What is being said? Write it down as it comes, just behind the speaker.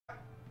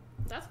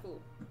That's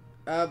cool.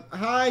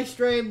 Hi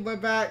stream, we're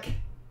back.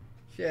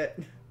 Shit.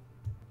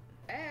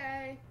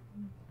 Hey.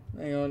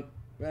 Hang on,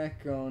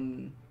 back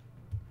on.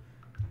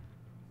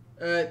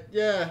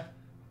 Yeah,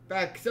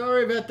 back.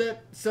 Sorry about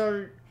that.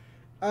 So,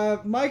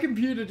 my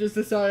computer just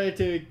decided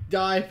to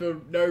die for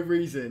no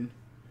reason.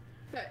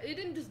 No, it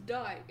didn't just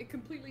die. It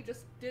completely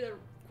just did a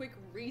quick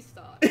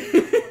restart.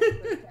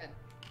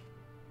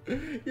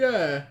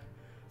 Yeah.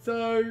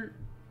 So,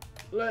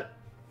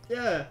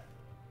 yeah.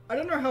 I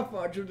don't know how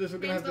much of this we're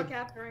gonna have to. Game's not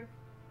capturing.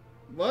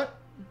 What?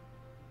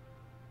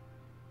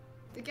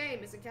 The game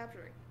isn't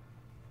capturing.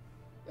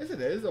 Yes,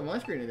 it is. On my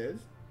screen, it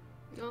is.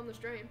 Not on the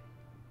stream.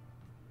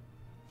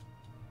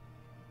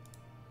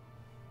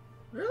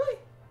 Really?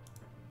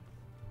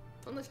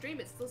 On the stream,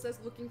 it still says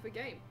looking for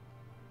game.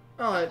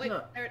 Oh, it's wait,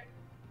 not.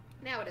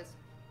 Now it is.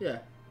 Yeah.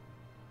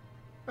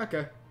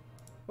 Okay.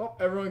 Well,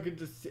 everyone can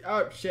just see.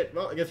 Oh, shit.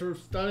 Well, I guess we're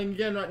starting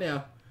again right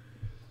now.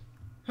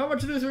 How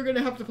much of this are we going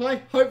to have to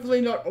play? Hopefully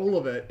not all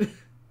of it.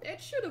 It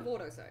should have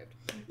auto-saved.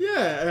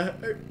 Yeah.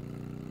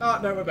 Oh,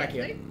 no, we're back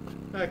here. See?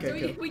 Okay,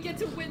 So cool. we get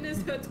to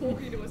witness her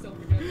talking to herself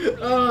again. Really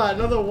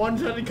Another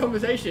one-sided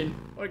conversation.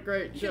 What a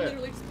great you shit. can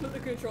literally just put the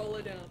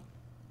controller down.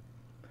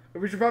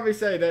 We should probably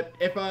say that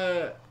if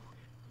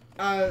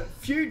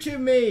future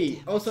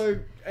me, also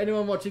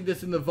anyone watching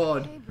this in the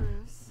VOD, Hey,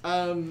 Bruce.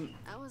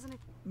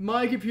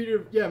 my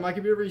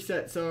computer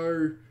reset,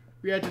 so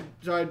we had to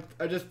try.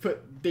 I just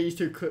put these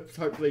two clips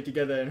hopefully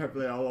together, and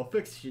hopefully I'll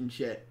fix and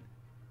shit.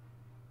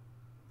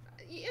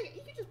 You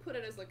can just put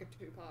it as like a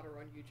two-parter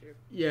on YouTube.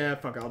 Yeah,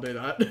 fuck, I'll do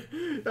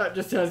that. That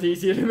just sounds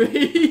easier to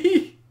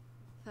me.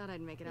 Thought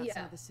I'd make it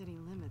outside the city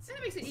limits. And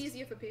it makes it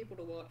easier for people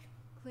to watch.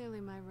 Clearly,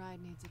 my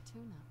ride needs a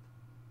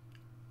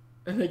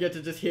tune-up. And they get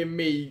to just hear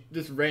me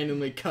just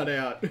randomly cut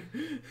out.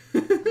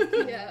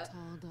 Yeah.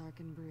 Tall, dark,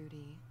 and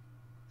broody.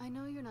 I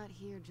know you're not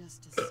here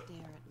just to stare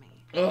at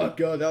me. Oh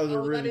god, that was a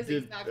Oh, really that is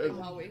good. exactly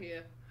why we're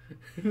here.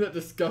 That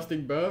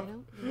disgusting burp. I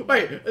don't really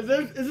Wait,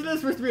 like isn't there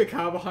supposed to be a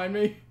car behind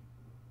me?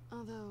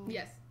 Although,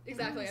 Yes,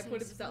 exactly. I it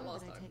pointed seems this out fair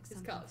last that I time. take His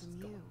something car's from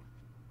just gone.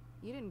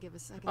 you didn't give a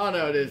second. Oh,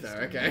 no, it is thought there,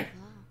 to okay. start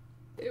my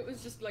claw. It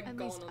was just like At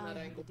gone least on I that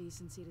had angle. the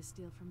decency to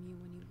steal from you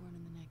when you weren't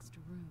in the next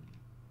room.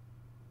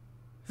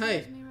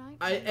 Hey, Serves me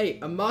right?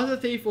 a master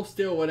thief will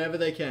steal whenever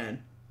they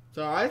can.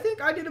 So I think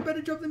I did a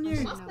better job than I you.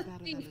 should Master know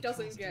better Thief than to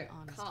doesn't trust get an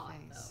honest caught,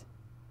 face.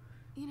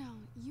 You know,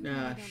 you Nah,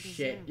 really don't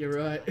shit, deserve you're to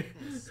be right. like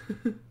this.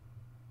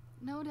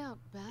 No doubt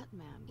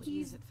Batman would He's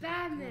use it for the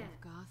Batman. good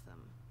of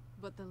Gotham,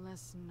 but the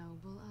less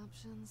noble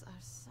options are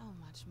so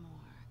much more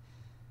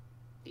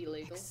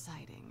Illegal.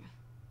 exciting.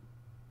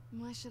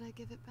 Why should I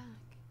give it back?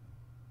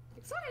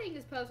 Exciting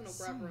is personal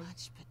So preference.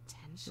 much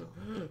potential.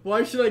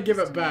 Why should I give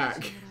Just it back?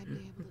 imagine that I'd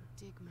be able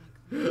to dig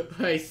my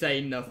grave. I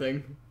say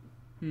nothing.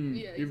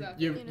 Yeah,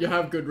 exactly. You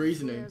have good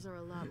reasoning. Flares are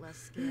a lot less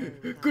scary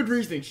with Good us.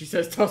 reasoning, she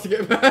says, tossing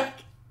it back.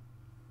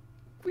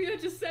 We are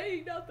just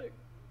saying nothing.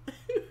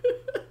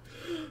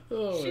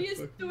 Oh, She is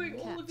fuck. doing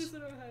all of Catch. this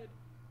in her head.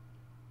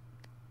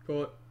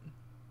 Caught.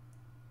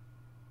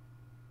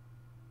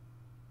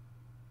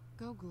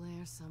 Go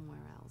glare somewhere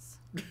else.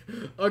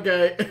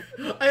 Okay.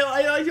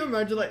 I like to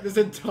imagine like this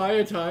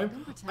entire time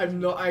Don't pretend I'm to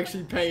not be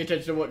actually fast. paying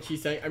attention to what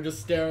she's saying. I'm just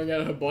staring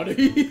at her body.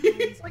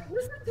 Like,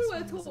 listen to This her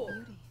one was a talk.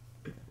 beauty.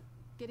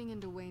 Getting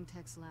into Wayne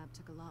Tech's lab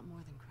took a lot more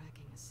than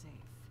cracking a safe.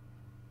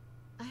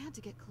 I had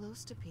to get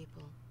close to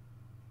people.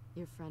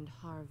 Your friend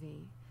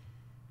Harvey.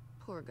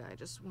 Poor guy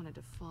just wanted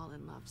to fall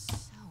in love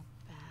so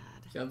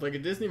bad. Sounds like a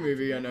Disney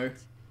movie, I know.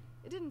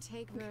 It didn't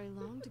take very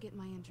long to get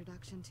my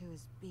introduction to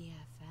his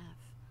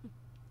BFF.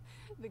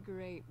 The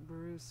great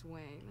Bruce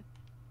Wayne.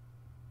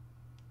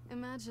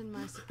 Imagine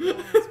my surprise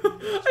when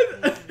he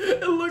watched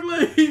It looked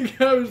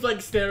like I was like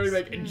staring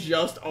like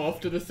just off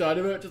to the side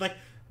of it, just like,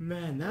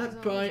 man,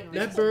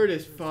 that bird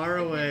is far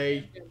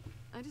away.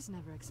 I just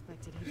never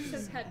expected he'd be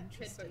Just so had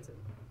interesting.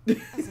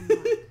 headphones As a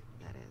mark,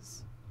 that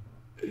is.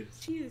 in.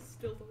 She is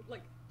still,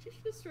 like, she's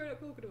just straight up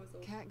talking to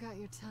herself. Cat got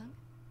your tongue?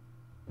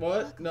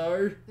 What?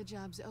 No. The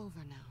job's over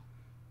now.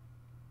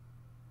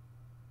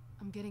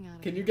 I'm getting out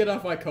of Can here. you get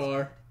off my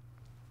car?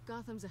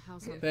 Gotham's a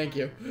house on Thank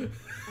you. fire.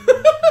 I'm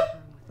not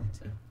concerned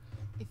with it.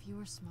 If you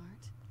were smart,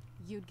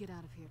 you'd get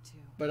out of here too.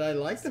 But I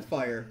like the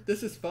fire.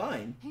 This is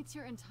fine. Hates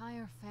your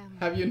entire family.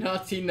 Have you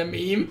not seen the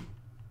meme?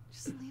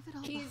 Just leave it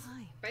all He's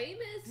behind.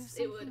 famous,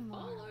 Do it would something more.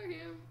 follow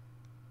him.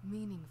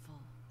 Meaningful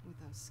with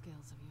those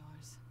skills of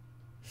yours.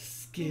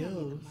 You don't need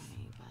Skills. the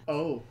money, but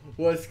Oh,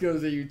 what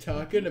skills are you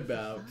talking for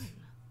about?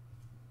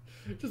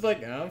 fun. Just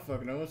like, I don't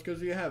fucking know what skills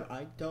do you have.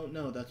 I don't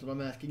know. That's what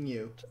I'm asking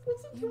you. Just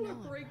listen You to her know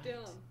I'm break right.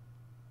 down.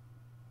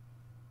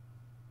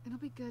 It'll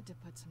be good to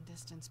put some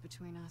distance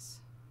between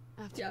us.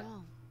 After Yeah.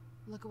 all,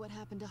 look at what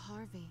happened to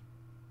Harvey.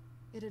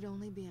 It'd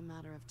only be a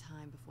matter of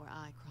time before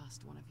I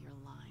crossed one of your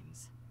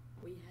lines.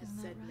 We have Isn't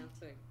that said right?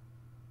 nothing.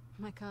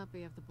 My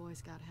copy of the Boy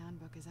Scout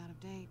handbook is out of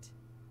date.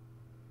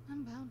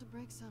 I'm bound to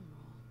break some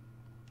rule.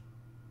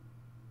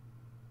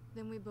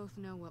 Then we both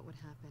know what would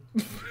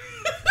happen.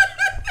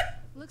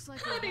 Looks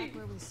like we're back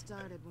where we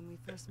started when we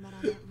first met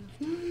on that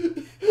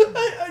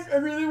rooftop. I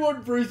really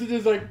want Bruce to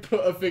just like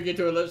put a finger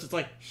to her lips, just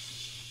like,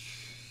 shh.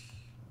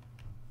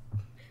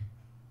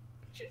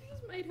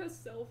 made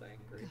herself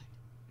angry.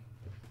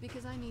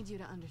 Because I need you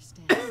to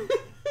understand.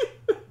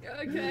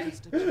 Okay.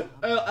 Just a job.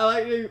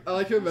 I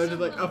like to imagine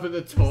like up at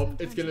the top,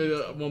 it's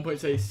gonna at one point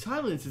say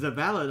silence is a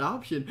valid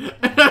option,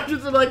 and I'm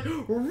just like,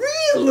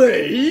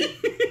 really?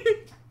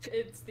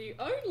 It's the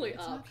only It's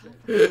not option.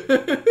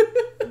 helpful.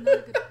 I'm not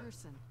a good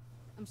person.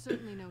 I'm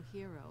certainly no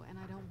hero, and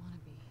I don't want to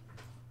be.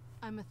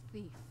 I'm a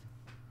thief.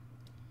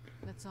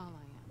 That's all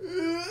I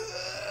am.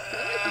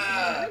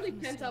 I'm really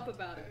pent up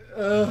about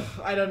it.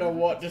 I don't know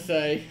what to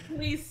say.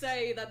 Please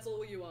say that's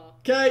all you are.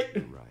 Okay.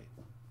 You're right.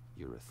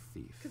 You're a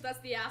thief. Because that's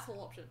the asshole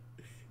option.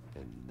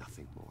 And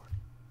nothing more.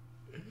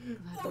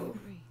 Glad we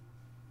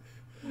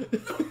agree.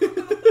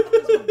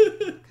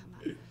 Come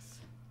out of this.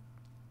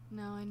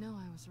 Now I know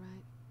I was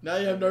right. Now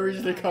you have no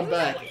reason to come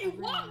back. What do you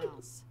Everyone want?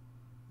 else.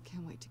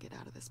 Can't wait to get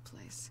out of this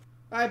place.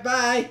 Alright,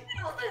 bye.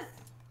 Elvis!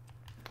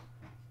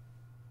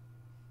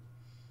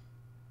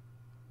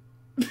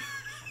 I'm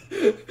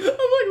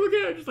like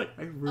looking at it, just like,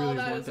 I really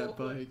that want is that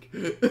awkward. bike.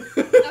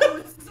 That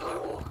was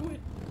so awkward.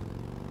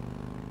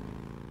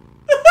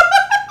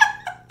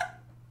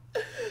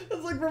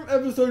 That's like from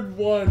episode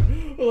 1,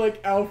 where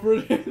like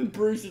Alfred and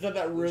Bruce just had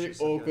that really Just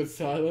some guy. awkward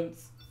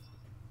silence.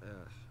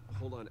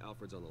 Hold on,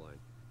 Alfred's on the line.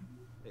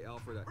 Hey,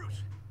 Alfred.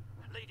 Bruce,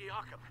 Lady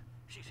Arkham,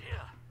 she's here.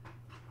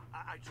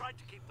 I tried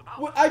to keep them out.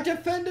 Well, I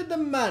defended the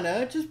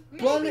manor, just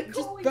burn Maybe it, just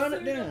calling burn it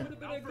sooner down. would have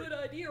been a good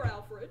idea,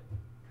 Alfred.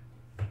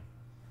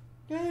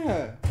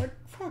 Yeah, like,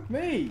 fuck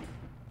me.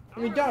 I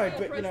mean, Alright,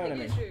 don't, but you know what I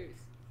mean.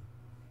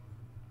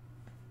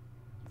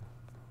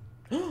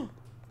 issues.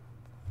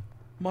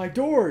 My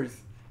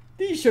doors!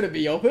 These shouldn't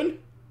be open!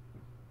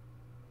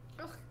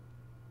 Ugh,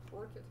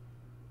 orchid.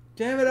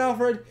 Damn it,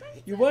 Alfred!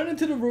 You went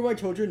into the room I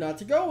told you not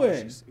to go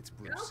in! It's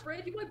Bruce.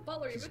 Alfred, you my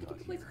butler. You're He's meant to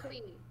keep the not place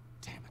here. clean.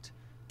 Damn it.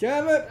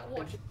 Damn it! Now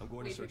watch it. I'm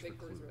going Way to too search for big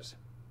his clues. wrist.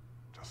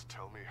 Just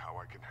tell me how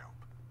I can help.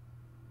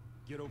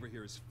 Get over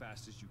here as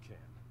fast as you can.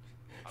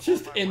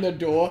 Just on my in way. the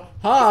door. Is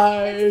he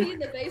Hi! in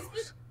the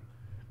basement?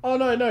 Oh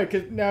no,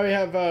 because now we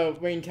have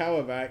Wayne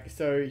Tower back,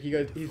 so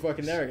he's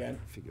working there again.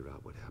 Figure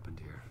out what happened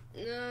here.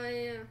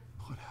 Yeah.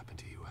 What happened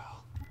to you,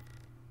 Al?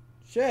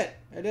 Shit!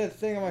 I did a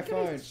thing on my Got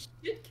phone. his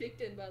shit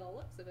kicked in by the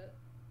looks of it.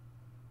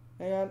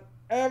 Hang on.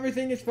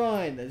 Everything is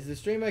fine. Is the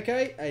stream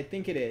okay? I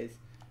think it is.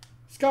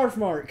 Scarf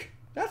mark!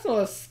 That's not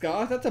a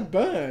scarf, that's a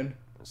burn!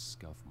 A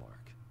scuff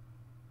mark.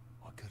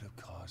 What could have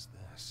caused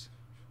this?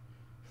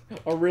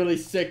 A really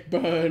sick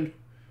burn.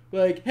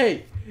 Like,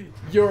 hey,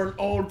 you're an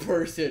old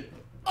person.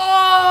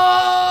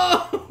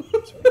 Oh!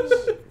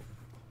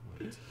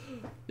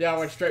 Yeah, I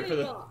went straight for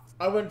the.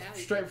 I went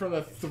straight from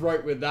the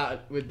throat with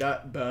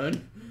that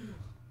burn.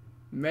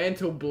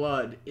 Mantle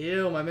blood.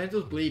 Ew, my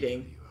mantle's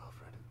bleeding.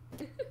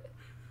 You, Alfred.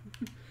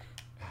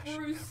 Ash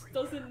Bruce everywhere.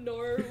 doesn't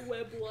know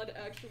where blood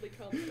actually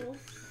comes from.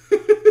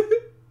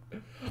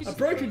 He's A just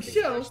broken making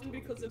shell. expression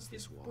because of Against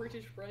his this wall.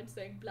 British friend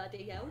saying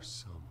bloody hell. Or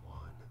someone.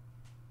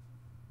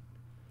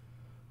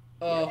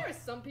 You know, Oh, there are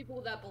some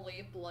people that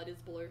believe blood is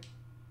blue.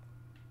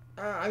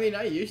 I mean,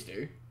 I used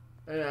to.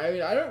 I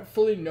mean, I don't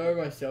fully know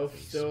myself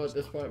still at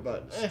this point,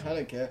 but I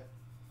don't care.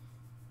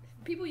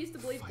 People used to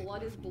believe Fight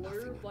blood is with blue,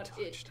 nothing but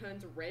it untouched.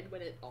 turns red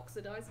when it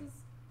oxidizes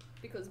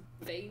because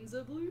veins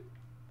are blue.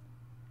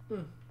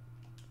 Hmm.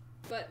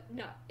 But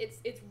no, it's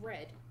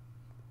red.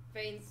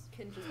 Veins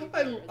can just be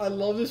red as I well.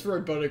 love this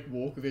robotic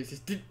walk of it. It's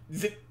just zit,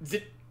 zit,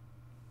 zit.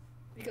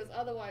 Because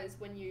otherwise,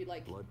 when you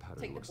like Blood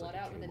pattern take the looks blood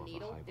like it out with a came off a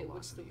needle, high it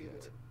would still be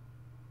velocity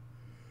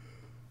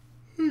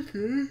red. hit.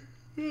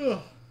 Okay.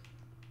 Ugh.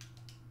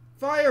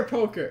 Fire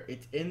poker.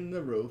 It's in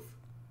the roof.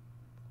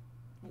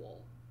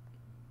 Wall.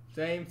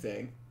 Same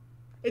thing.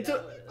 It's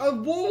No, a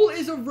wall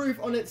is a roof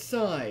on its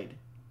side.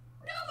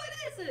 No,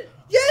 it isn't.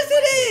 Yes,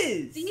 it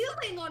is.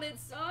 Ceiling on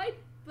its side,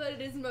 but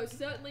it is most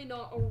certainly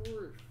not a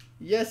roof.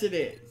 Yes, it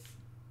is.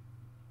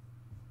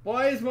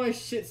 Why is my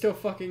shit still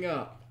fucking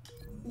up?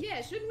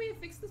 Yeah, shouldn't we have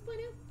fixed this by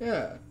now?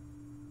 Yeah.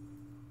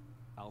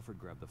 Alfred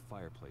grabbed the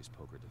fireplace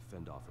poker to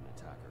fend off an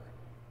attacker.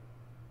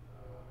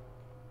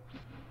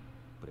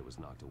 But it was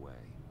knocked away.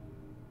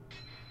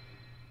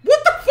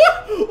 What the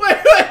fuck?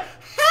 Wait.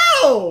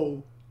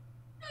 How?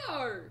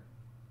 No.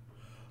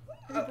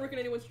 Haven't broken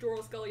anyone's jaw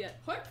or skull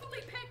yet. Hopefully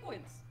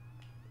penguins.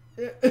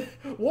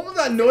 What was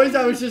that noise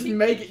I was just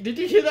making? Did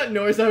you hear that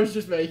noise I was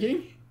just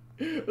making?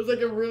 It was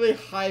like a really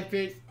high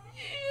pitched.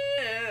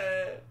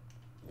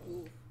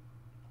 Ooh.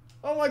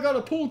 Oh my god,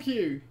 a pool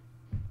cue.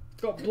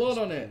 It's got blood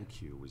on it.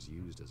 Q was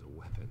used as a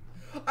weapon.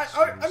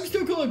 I'm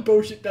still calling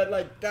bullshit that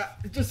like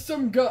that. Just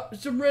some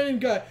random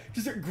guy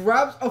just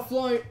grabs a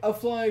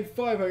flying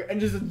firebug and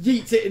just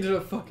yeets it into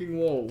the fucking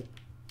wall.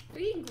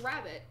 But he didn't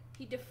grab it.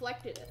 He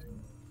deflected it.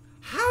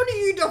 How do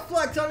you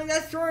deflect something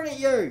that's thrown at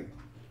you?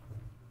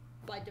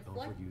 By deflect,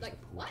 Alfred used like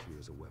the pool what? cue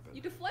as a weapon.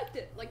 You deflect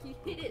it, like you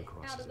hit it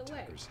Across out of his the way,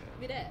 attacker's head.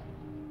 midair.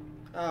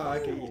 Oh,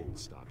 It okay. didn't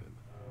stop him.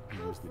 He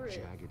used the Alfred.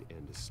 jagged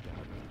end to stab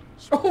him.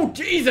 Oh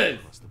Jesus!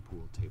 Across the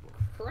pool table.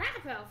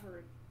 Crap,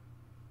 Alfred.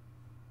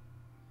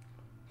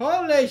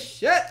 Holy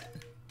shit!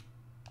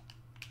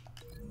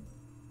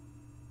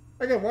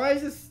 Okay, why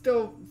is this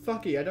still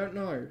fucky? I don't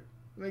know. It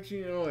makes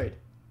me annoyed.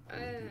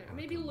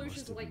 Maybe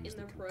Lucian's like in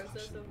the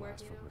process of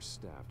working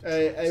out.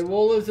 A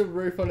wall is a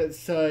roof on its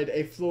side.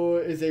 A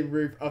floor is a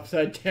roof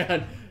upside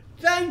down.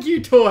 Thank you,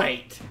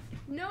 Toit.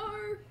 No.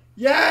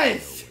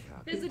 Yes.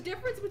 There's a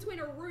difference between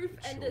a roof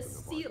and a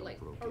ceiling.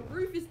 A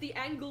roof is the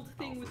angled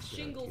thing with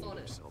shingles on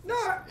it. No.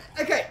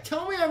 Okay.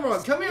 Tell me I'm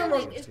wrong. Tell me I'm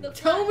wrong.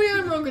 Tell me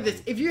I'm wrong with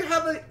this. If you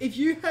had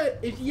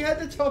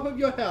the top of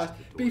your house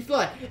be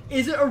flat,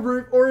 is it a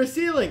roof or a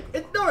ceiling?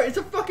 No, it's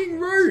a fucking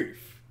roof.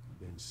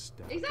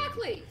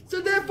 Exactly.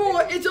 So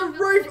therefore, it's a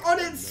roof on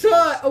its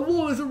side. A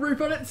wall is a roof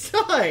on its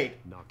side.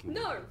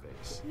 No.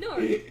 No.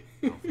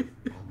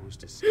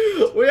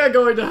 We are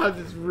going to have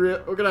this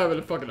real. We're gonna have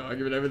a fucking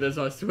argument over this.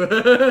 I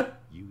swear.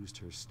 Used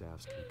her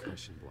staff's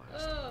concussion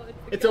blast. Oh,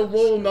 It's a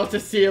wall, not a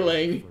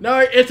ceiling. No,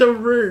 it's a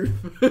roof.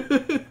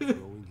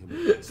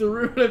 It's a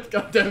roof on its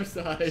goddamn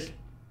side.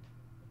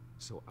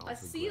 So a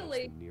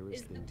ceiling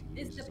is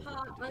the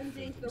part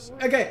underneath the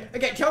roof. Okay,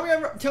 tell me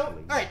I'm wrong.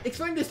 Alright,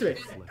 explain this to me.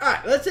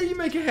 Alright, let's say you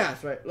make a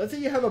house, right? Let's say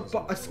you have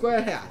a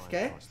square house,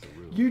 okay?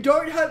 You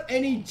don't have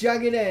any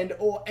jagged end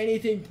or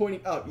anything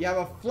pointing up. You have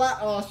a flat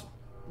ass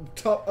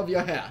top of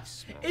your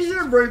house. Is it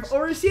a roof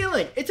or a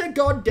ceiling? It's a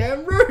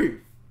goddamn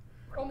roof.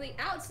 From the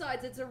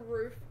outsides, it's a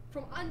roof.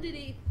 From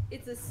underneath,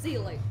 it's a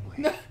ceiling.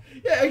 No,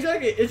 yeah,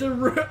 exactly. It's a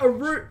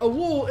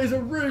wall is a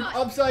roof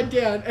upside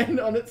down and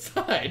on its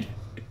side.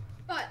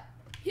 But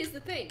here's the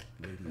thing.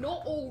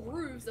 Not all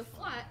roofs are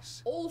flat.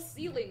 All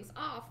ceilings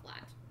are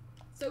flat.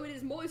 So it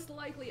is most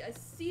likely a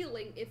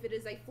ceiling if it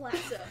is a flat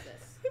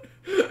surface.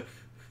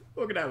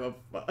 We're gonna have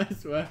I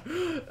swear.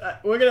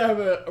 We're gonna have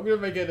I'm gonna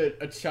make it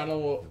a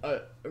channel.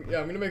 Yeah,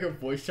 I'm gonna make a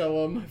voice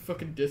channel on my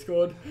fucking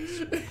Discord.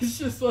 It's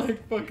just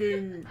like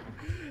fucking.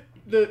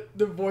 The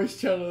voice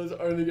channel is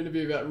only gonna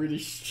be about really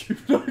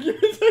stupid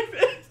arguments like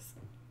this.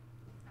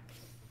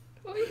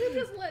 Well, you could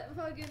just let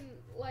fucking,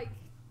 like,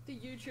 the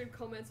YouTube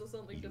comments or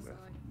something decide.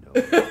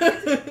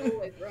 No.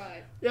 Always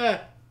right.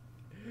 Yeah.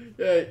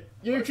 Yeah,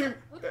 YouTube.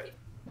 What the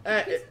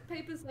piece of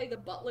paper say the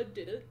butler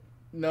did it?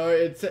 No,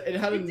 it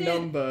had a It did.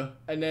 number,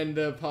 and then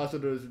the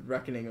password was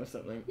reckoning or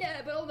something.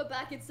 Yeah, but on the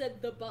back it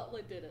said the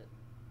butler did it.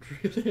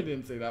 Really, I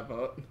didn't see that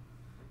part.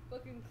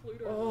 Fucking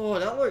Cluedo.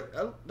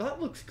 Oh, that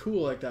looks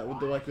cool like that with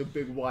the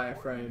big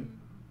wireframe.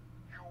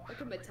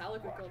 Like a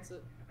Metallica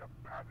concert.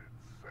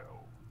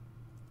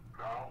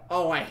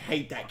 Oh, I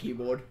hate that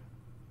keyboard.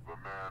 The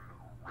man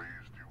who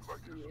raised you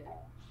like his Yeah.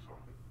 own son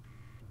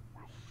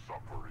will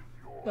suffer in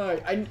your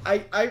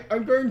No,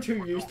 I'm growing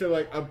too used to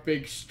like a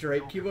big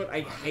straight keyboard.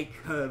 I hate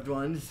curved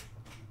ones.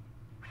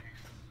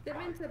 They're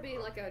meant to be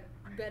like a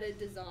better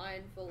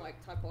design for like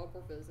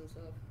typographers and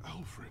stuff.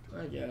 Alfred.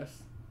 I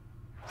guess.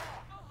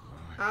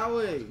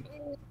 Howie!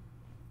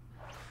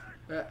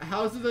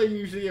 Houses are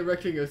usually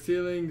erecting of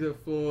ceilings or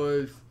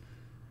floors.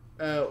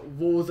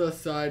 Walls are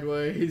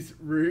sideways,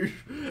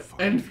 roof,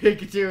 and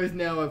Pikachu is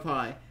now up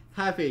high.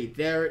 Happy,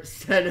 there it's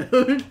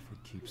settled. It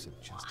keeps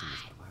adjusting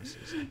his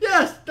glasses.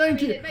 Yes, thank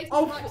I mean, you. it makes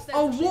A, much sense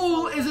a if she's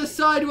wall on is a that.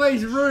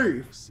 sideways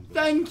roof.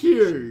 Thank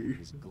you.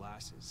 His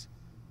glasses.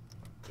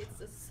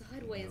 It's a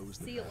sideways Knows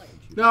the ceiling.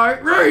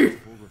 pattern No, roof.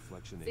 full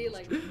reflection in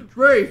Ceiling. his dream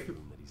Roof.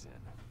 room that he's in.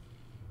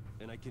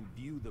 And I can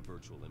view the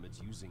virtual image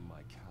using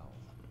my cowl.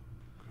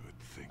 Good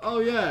thinking. Oh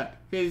yeah,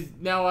 because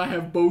now I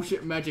have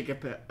bullshit magic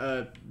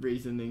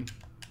reasoning.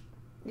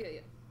 Yeah,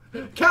 yeah.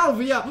 Cal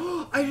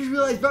VR. I just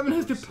realized Batman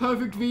has the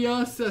perfect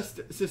VR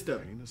system.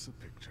 Paint us a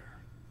picture.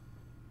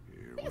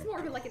 Here I think it's we more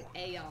of go. like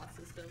an AR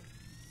system.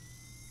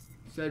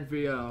 Said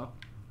VR.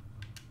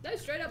 No,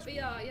 straight up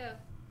VR, yeah.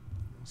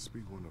 Must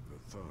be one of the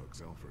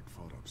thugs Alfred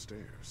fought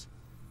upstairs.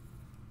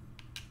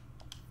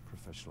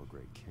 Professional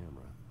grade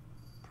camera.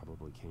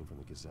 Probably came from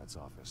the Gazette's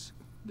office.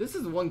 This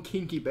is one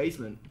kinky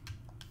basement.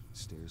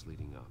 Stairs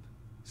leading up.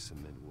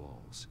 Cement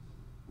walls.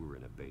 We're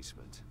in a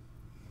basement.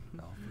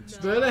 Alfred's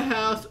Burn a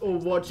house or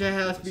watch a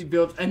house be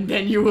built, and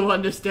then you will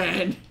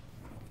understand.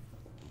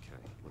 Okay,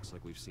 looks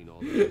like we've seen all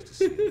there is to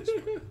see in this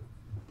one.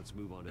 Let's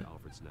move on to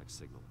Alfred's next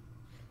signal.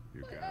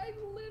 You Like, got I it.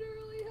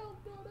 literally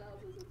helped build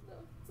houses and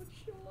stuff, but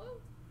sure.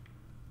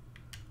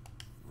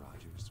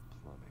 Rogers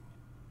Plumbing.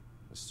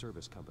 A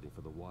service company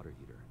for the water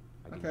heater.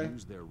 I can Okay.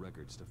 use their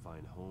records to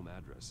find home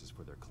addresses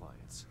for their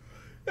clients.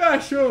 Yeah,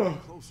 sure.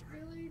 Closer.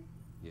 Really?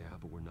 Yeah,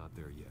 but we're not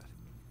there yet.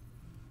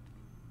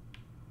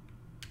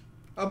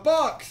 A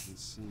box.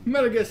 Let's see.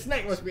 Metal Gear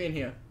Snake must be in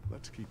here.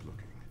 Let's keep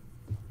looking.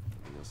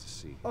 Nothing else to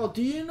see. Oh,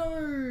 do you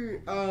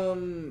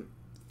know,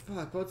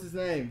 fuck, what's his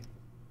name?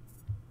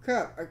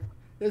 Crap,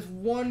 there's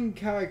one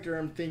character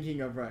I'm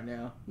thinking of right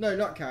now. No,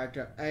 not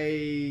character,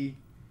 an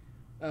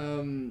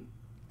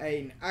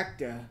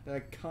actor that I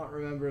can't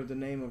remember the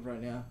name of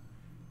right now.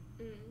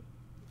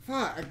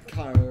 Fuck, I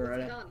can't remember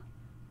right now.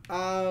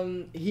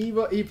 Done.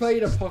 He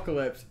played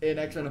Apocalypse in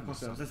X-Men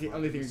Apocalypse. That's the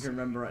only thing I can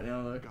remember right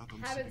now, though.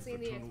 Gotham Haven't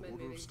City seen the Fraternal X-Men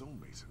Order of movie.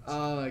 Stonemasons.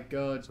 Oh my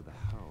god. So the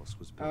house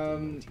was built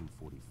in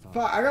 1945.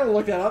 Fuck, I gotta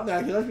look that up now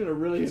because that's gonna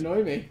really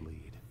annoy me.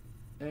 Bleed.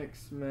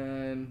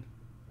 X-Men.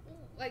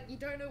 Like, you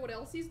don't know what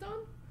else he's done?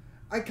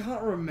 I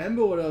can't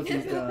remember what else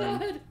he's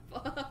done.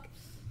 Fuck.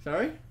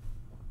 Sorry?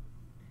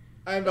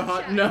 I'm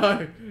behind.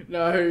 No.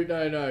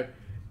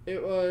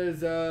 It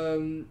was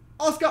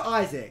Oscar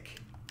Isaac.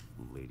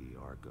 Lady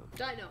Arkham.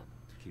 Don't know.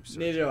 Keep searching.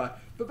 Neither do I.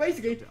 But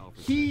basically,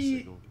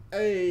 he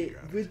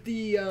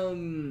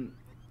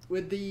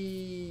with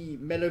the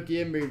Metal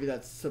Gear movie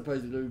that's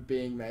supposedly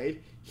being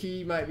made,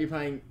 he might be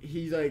playing.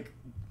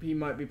 He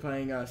might be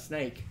playing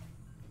Snake.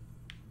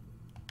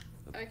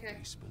 Okay.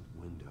 Basement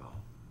window.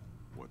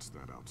 What's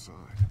that outside?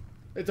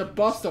 It's a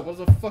bus stop. What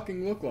does it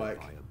fucking look like?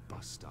 By a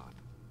bus stop.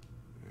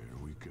 There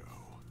we go.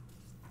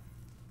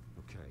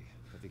 Okay,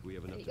 I think we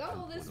have enough. You to got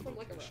all pinpoint this a from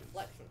like a location.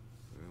 reflection.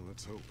 Well,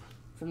 let's hope.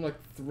 From like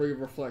 3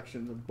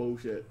 reflections of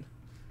bullshit.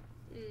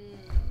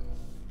 Mm.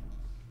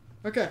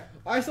 Okay,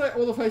 isolate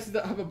all the places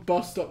that have a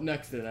bus stop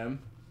next to them.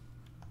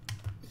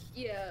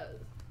 Yeah.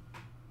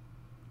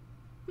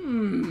 All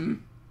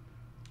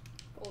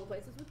the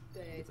places with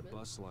Get the basement.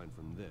 bus line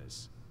from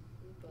this.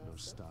 No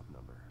stop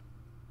number.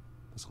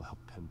 This will help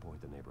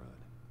pinpoint the neighborhood.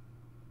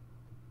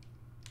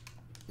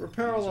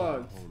 Repair These are the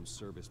logs. homes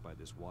serviced by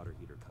this water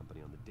heater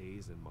company on the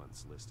days and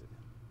months listed.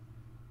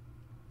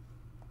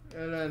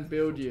 And then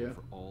build Filter you.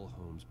 for all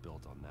homes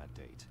built on that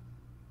date.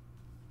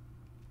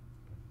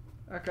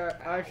 Okay,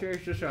 I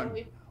changed this one.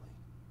 Really?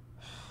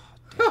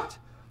 Damn it.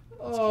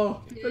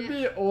 Oh, Yeah. that'd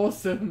be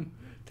awesome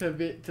to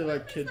like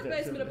It's kids. the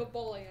basement of a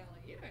bowling alley.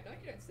 You don't know.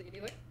 You don't see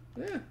anything.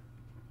 Yeah.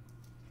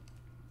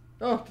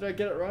 Oh, did I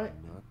get it right?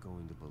 I'm not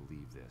going to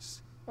believe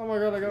this. Oh my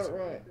god, I got it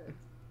right.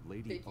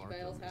 Lady Vicky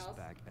Vale's Arkham is house.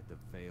 back at the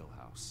Vale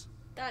house.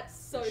 That's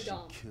so where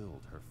dumb. She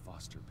killed her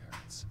foster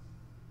parents.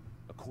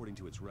 According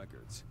to its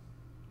records,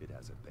 it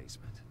has a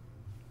basement.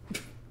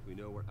 We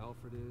know where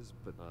Alfred is,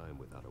 but I'm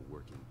without a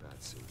working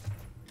batsuit.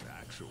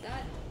 Actually,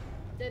 That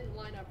didn't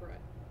line up right.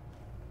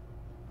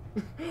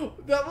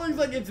 That looks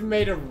like it's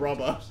made of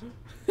rubber.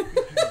 it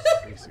has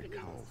basic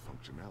cowl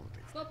functionality.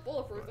 It's not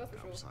bulletproof, But that's for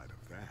sure. outside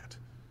of that,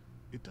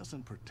 it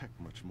doesn't protect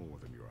much more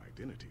than your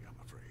identity, I'm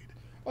afraid.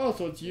 Oh,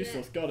 so it's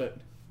useless. Got it.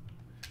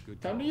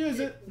 Good Time to call. use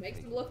it. Makes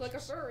him look like a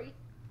furry.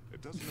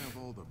 It doesn't have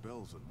all the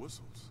bells and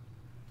whistles,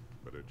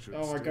 but it should.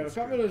 Oh my still god, if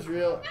screen Batman was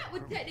real. That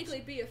would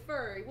technically be a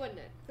furry, wouldn't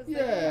it? 'Cause they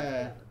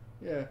Yeah. have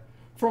Yeah.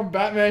 From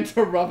Batman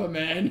to Rubber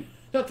Man.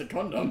 That's a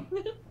condom.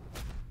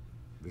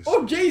 This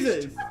Oh, is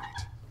Jesus!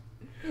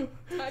 tonight.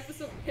 time for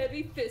some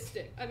heavy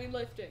fisting. I mean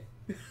lifting.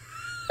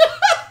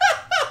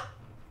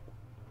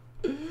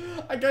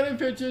 I got a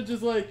picture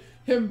just like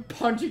him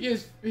punching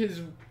his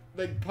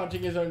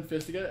punching his own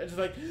fist together and just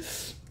like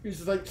he's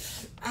just like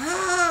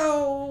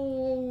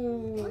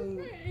ow.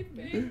 Okay,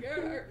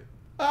 finger.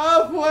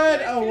 Oh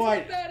what? Oh Here's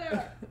wait.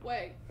 better.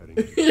 Wait. Heading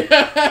to-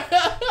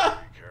 Yeah.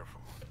 Be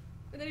careful.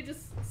 And then he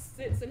just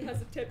sits and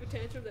has a temper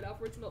tantrum that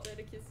Alfred's not there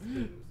to kiss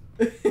his boobs.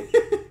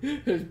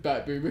 His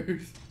bat boo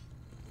boos.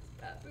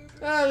 That boob.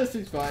 Ah, this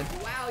seems fine.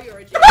 Wow, you're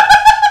a genius.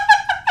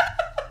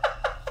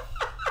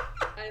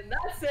 And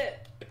that's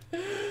it.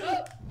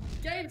 Oh,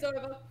 game's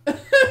over.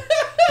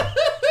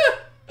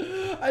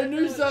 I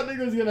knew something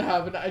was gonna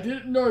happen. I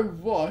didn't know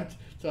what,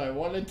 so I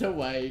wanted to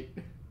wait.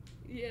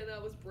 Yeah,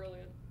 that was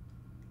brilliant.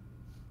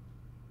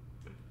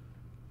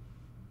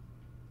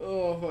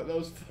 Oh, fuck, that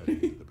was Heading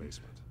funny. to the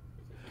basement.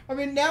 I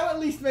mean, now at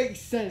least makes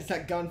sense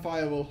that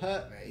gunfire will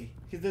hurt me.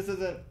 Because this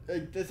isn't,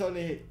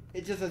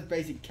 it just has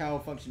basic cowl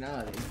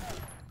functionality.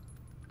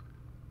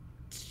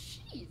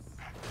 Jeez.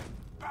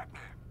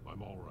 Batman.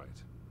 I'm all right.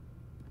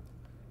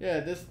 Yeah,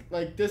 this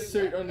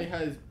suit only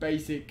has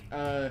basic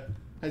functionality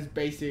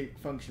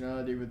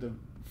with the,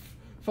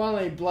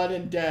 finally, blood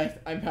and death.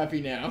 I'm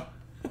happy now.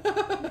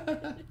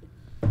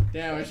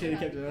 Damn, I should have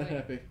kept it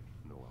unhappy.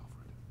 No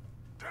Alfred.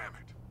 Damn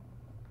it.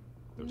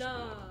 There's Nah.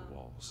 blood on the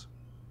walls.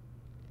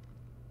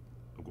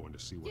 I'm going to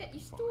see what I Yeah, can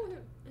you find. stole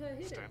her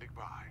hidden. Standing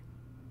by.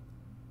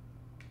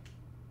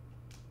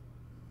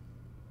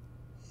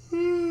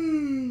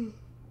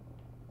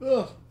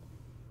 Ugh.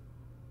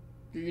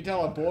 You can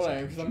tell how bored I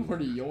am because I'm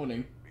already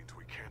yawning. Means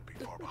we can't be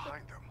far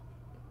behind them.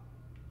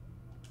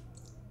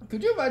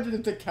 Could you imagine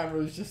if the camera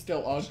was just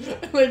still on?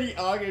 Lady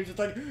Arkham just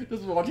like,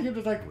 just watching him,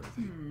 just like,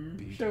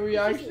 shall we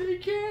actually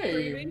game?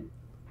 Streaming.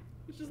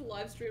 It's just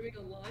live streaming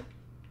online.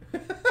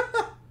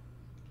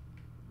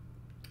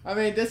 I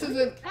mean, this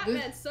isn't.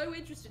 Batman's so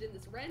interested in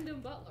this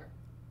random butler.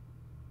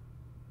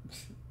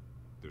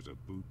 There's a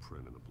boot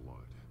print in the blood.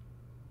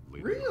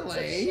 Lady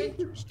Really? When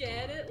you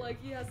scan it,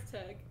 like he has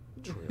tag.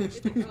 Trails It's-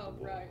 down the oh, wall.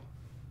 right.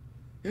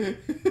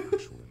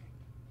 Actually,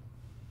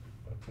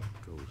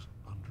 goes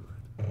under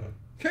it.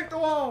 Kick the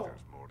wall! There's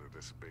more to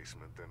this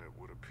basement than it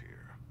would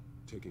appear.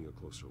 Taking a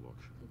closer look.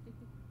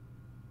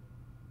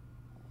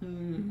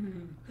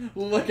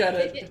 Look at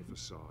Take it. it. The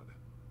facade.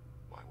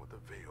 Why would the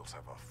veils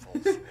have a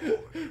false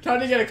wall? Trying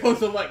to get a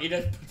closer look, he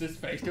just puts his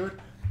face to it.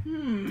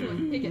 Come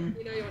on, kick it.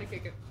 You know you want to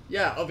kick it.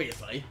 Yeah,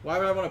 obviously. Why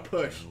would I want to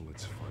push? Now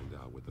let's find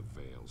out what the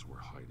veils were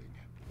hiding.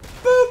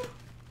 Boop!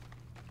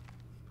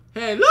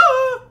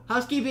 Hello!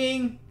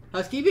 Housekeeping!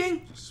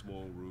 Housekeeping? It's a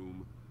small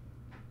room.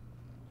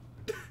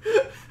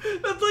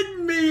 That's like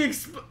me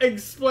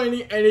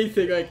explaining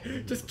anything.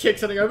 Like, just kick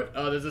something open.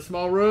 Oh, there's a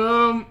small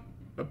room.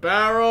 A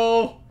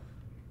barrel.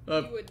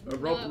 You would A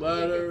rope not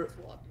ladder.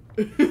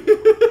 believe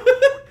it.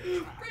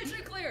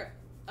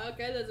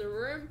 There's a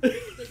room.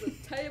 There's a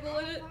table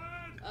in it.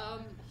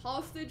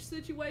 Hostage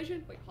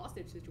situation. Wait,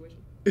 hostage situation.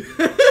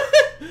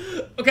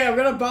 Okay, I've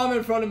got a bomb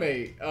in front of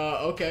me.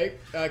 Okay.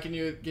 Can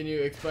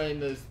you explain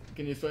this?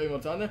 Can you explain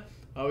what's on there?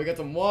 We got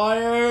some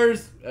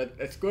wires, a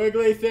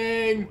squiggly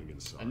thing,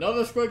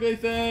 another squiggly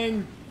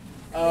thing.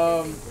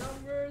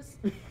 Numbers.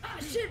 Ah,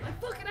 shit, my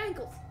fucking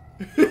ankles.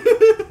 Okay,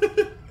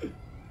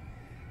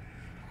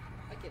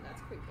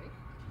 that's creepy.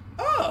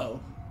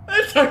 Oh,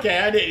 that's okay.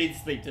 I didn't need to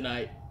sleep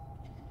tonight.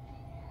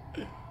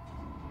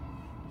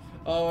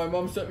 Oh, my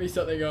mom sent me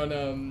something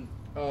on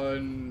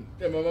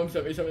my mom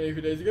sent me something a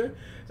few days ago.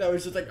 That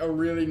was just like a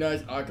really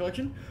nice art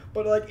collection,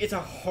 but like it's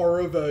a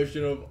horror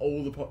version of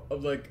all the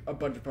of like a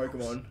bunch of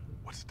Pokemon.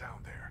 What's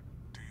down there?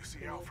 Do you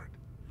see Alfred?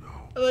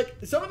 No. Like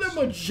some of them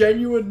are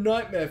genuine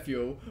nightmare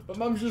fuel, but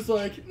Mom's just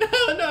like, no,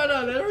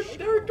 they're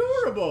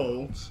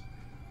adorable.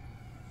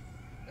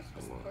 That's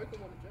just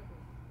Pokemon in general.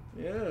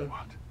 Yeah.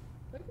 What?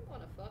 Pokemon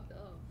are fucked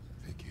up.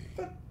 Vicky.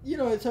 But you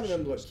know, some of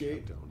them She look was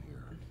cute. kept down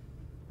here,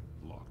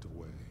 locked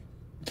away.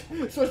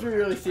 It's supposed to be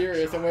really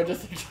serious, and we're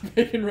just like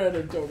making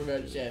random talking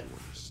about shit. You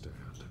understand?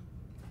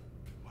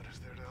 What is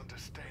there to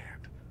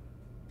understand?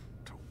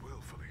 To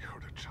willfully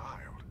hurt a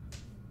child.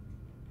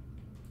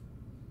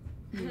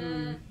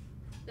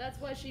 That's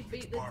why she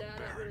beat the dad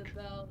up with a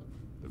belt.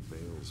 The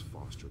Vale's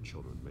foster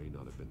children may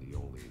not have been the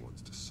only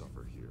ones to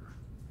suffer here.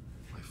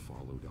 I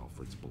followed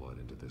Alfred's blood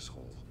into this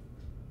hole.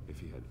 If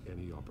he had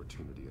any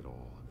opportunity at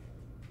all,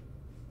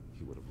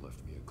 he would have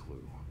left me a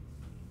clue.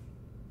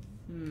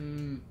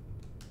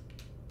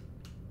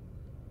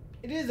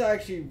 It is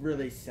actually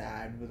really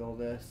sad with all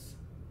this.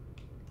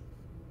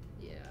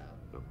 Yeah.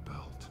 A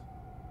belt.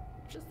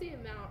 Just the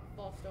amount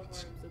foster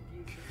homes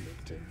abuse the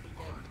system to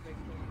get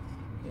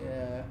victims.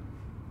 Yeah.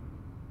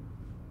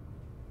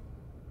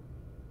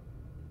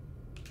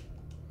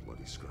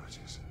 Bloody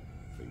scratches,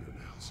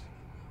 fingernails.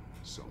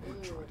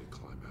 Someone tried to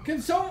climb out.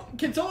 Can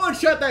someone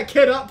shut that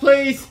kid up,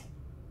 please?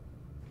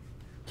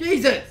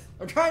 Jesus!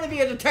 I'm trying to be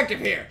a detective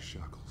here.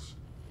 Shackles.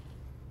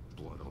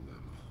 Blood on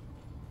them.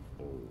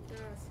 Old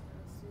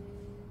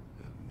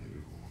and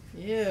new.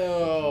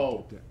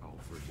 Ew. To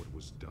Alfred what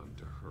was done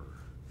to her.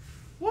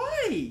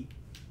 Why?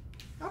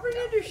 Alfred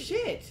didn't do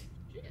shit.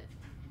 Shit.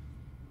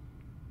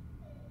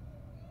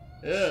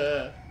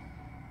 Ugh.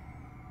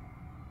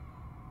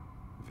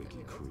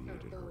 Vicky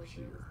created her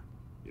here,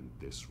 in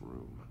this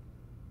room.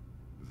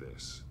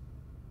 This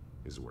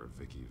is where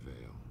Vicky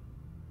Vale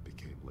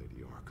became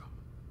Lady Arkham.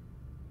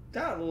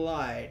 That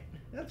light.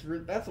 That's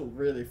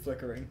really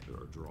flickering. There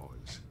are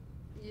drawings.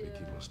 Yeah.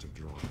 Vicky must have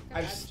drawn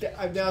them.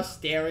 I'm now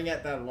staring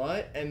at that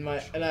light, and I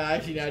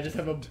actually now just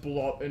have a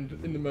blob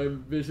in my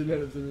vision,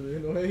 and it's really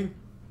annoying.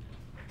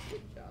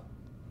 Good job.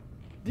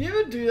 Do you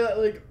ever do that,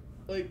 like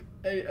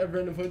at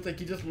random points, like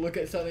you just look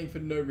at something for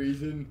no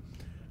reason,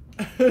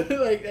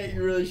 like that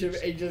you really should,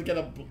 and you just get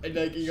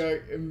like you go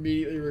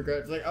immediately regret.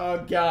 It's like,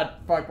 oh god,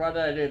 fuck, why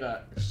did I do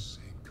that?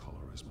 Same color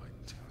as my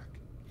tech.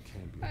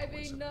 Can be a I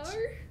mean, no.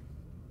 coincidence.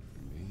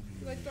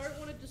 Maybe I don't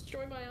want to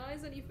destroy my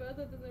eyes any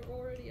further than they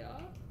already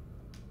are.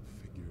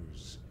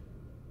 figures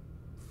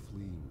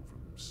fleeing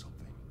from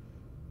something.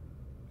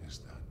 Is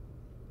that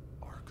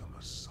Arkham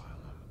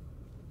Asylum?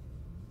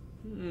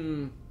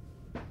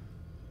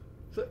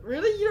 So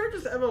really, you don't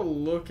just ever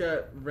look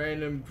at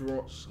random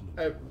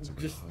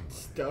just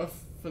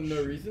stuff for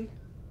no reason?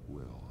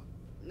 Will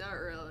Not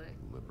really.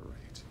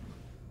 liberate.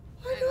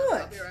 Why Hang on,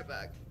 not? I'll be right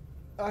back.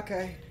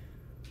 Okay.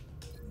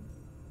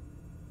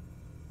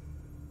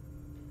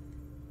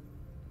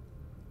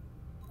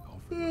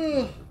 Alfred left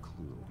another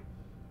clue.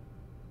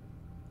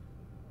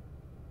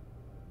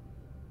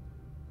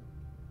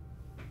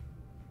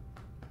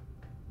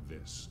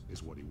 This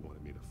is what he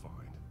wanted me to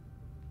find.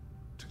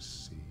 To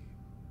see.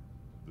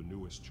 The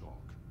newest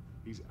chalk.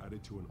 He's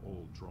added to an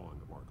old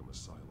drawing of Arkham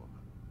Asylum.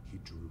 He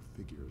drew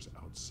figures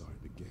outside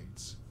the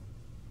gates.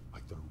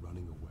 Like they're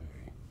running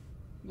away.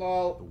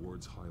 Lol. The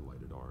words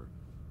highlighted are,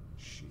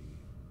 she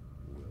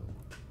will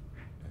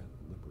and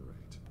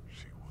liberate.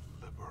 She will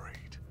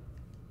liberate.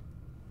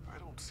 I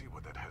don't see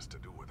what that has to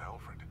do with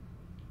Alfred.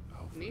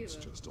 Alfred's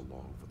Neither. just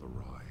along for the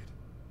ride.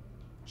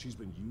 She's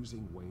been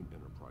using Wayne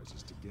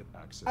Enterprises to get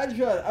access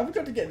I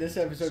forgot to get this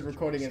episode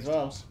recording as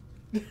well.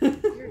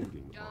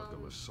 including dumb.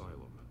 Arkham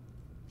Asylum.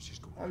 She's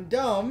going I'm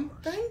dumb.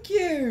 Thank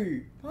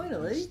you. to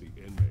Finally. release the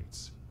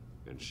inmates,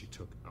 and she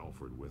took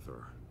Alfred with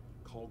her.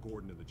 Call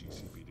Gordon to the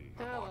GCPD.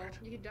 Oh, well,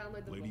 you can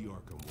download the Lady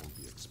book. Arkham won't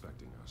be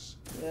expecting us.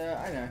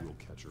 Yeah, I know. We'll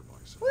catch her by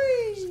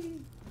surprise.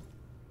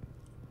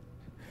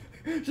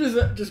 Whee!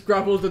 Just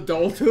grapples the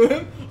doll to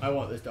him. I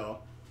want this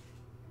doll.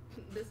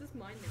 This is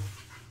mine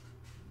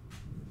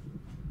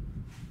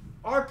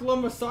now.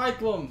 Arklum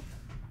Recyclum.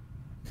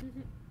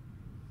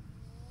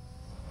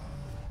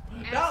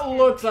 That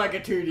looks like a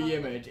 2D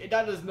image.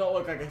 That does not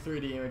look like a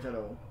 3D image at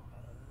all.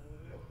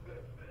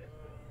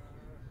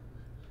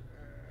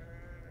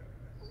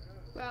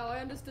 Wow, I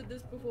understood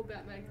this before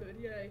Batman could.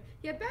 Yay.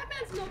 Yeah,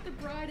 Batman's not the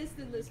brightest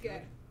in this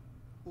game.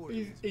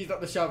 He's not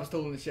the sharpest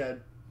tool in the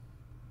shed.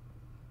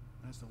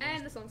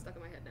 And the song's stuck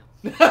in my head now.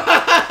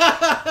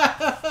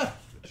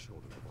 The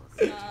children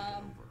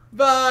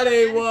But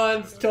he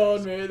once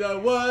told me the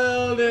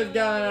world is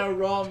gonna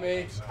roll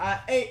me. I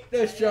ate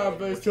the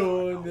sharpest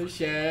tool in the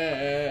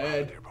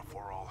shed.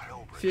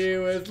 She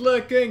was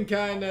looking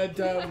kinda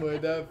dumb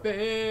with a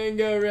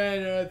finger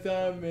and her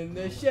thumb in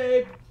the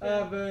shape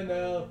of an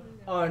L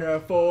on her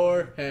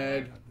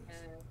forehead.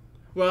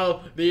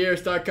 Well, the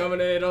years start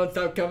coming in, they don't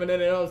stop coming in,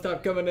 they don't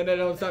stop coming in, they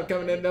don't stop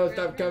coming in, they don't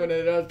stop coming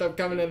in, they don't stop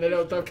coming in, they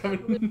don't stop coming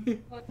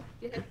in.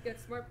 Your head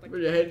gets smart, but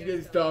Your head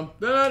gets dumb.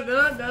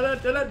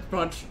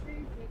 Punch.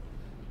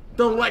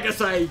 The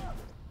legacy.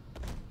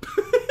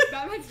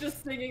 Batman's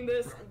just singing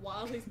this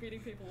while he's beating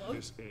people up.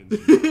 This ends.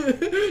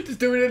 Just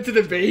doing it to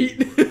the beat.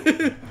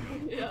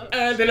 Yeah.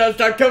 And they don't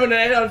stop coming in,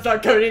 they don't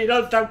stop coming in, they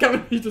don't stop coming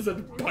in. He just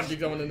starts punching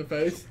someone in the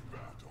face.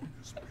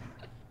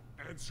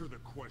 Answer the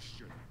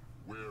question.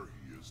 Where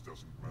he is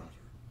doesn't matter.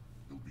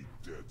 He'll be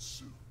dead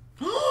soon.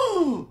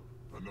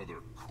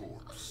 Another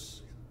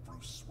corpse in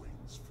Bruce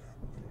Wayne's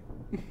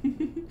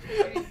family.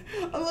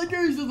 I like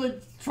how he's just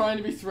like trying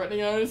to be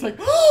threatening and it's like,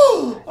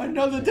 oh,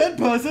 another dead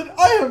person?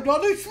 I have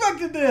not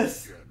expected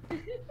this! And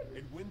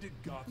when did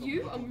Gotham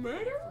You a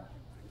murderer?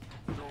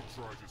 Don't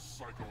try to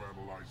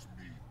psychoanalyze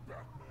me,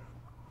 Batman.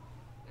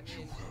 I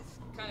mean,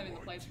 kind of in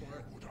the place for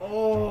it.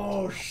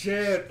 Oh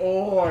shit,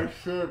 oh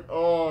shit,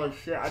 oh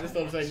shit. I just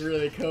thought it was like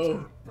really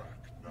cool.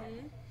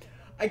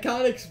 I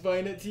can't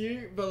explain it to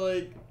you, but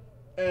like,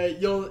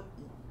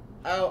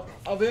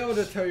 I'll be able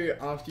to tell you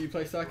after you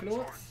play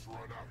Psychonauts.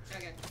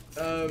 Okay.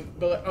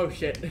 But like, oh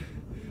shit.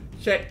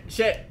 Shit.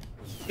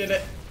 Did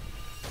it.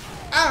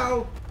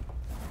 Ow!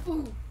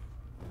 Ooh.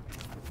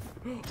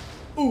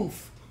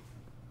 Oof.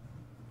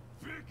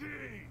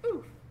 Vicky!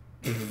 Ooh.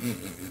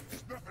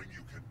 There's nothing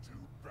you can do,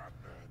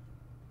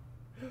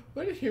 Batman.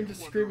 Why did him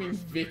just screaming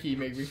Vicky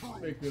make me laugh?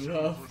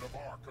 Children of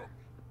Arkham.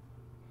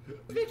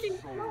 Vicky,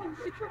 no,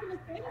 she's trying to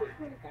thank you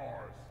for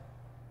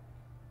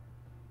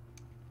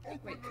it.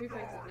 Wait, Two-Face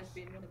is meant to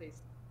be in one of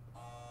these.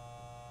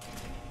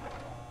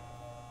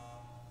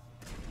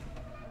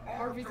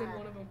 Harvey's in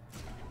one of them.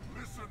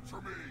 Listen to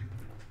me.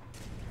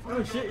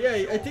 Oh shit,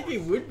 yeah, I think he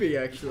would be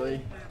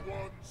actually.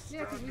 Yeah,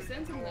 because we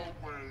sent him there.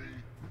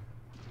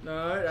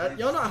 No,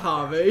 you're not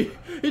Harvey.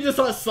 He just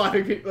starts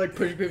slapping people, like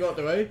pushing people out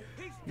the way.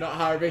 Not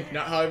Harvey,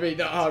 not Harvey,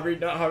 not Harvey,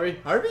 not Harvey.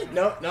 Harvey?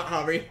 No, not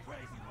Harvey.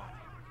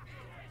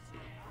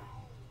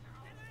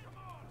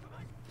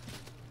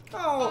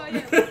 Oh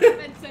yeah,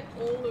 Batman sent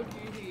all of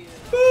you here.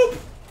 Boop!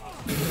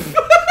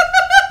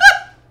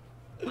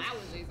 That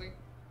was easy.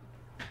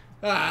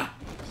 Ah!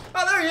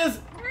 Oh, there he is!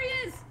 There he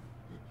is!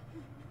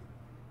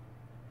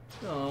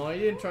 Oh, he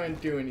didn't try and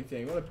do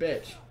anything. What a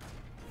bitch.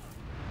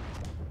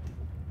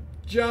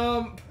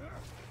 Jump!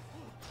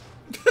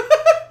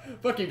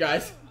 Fuck you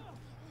guys.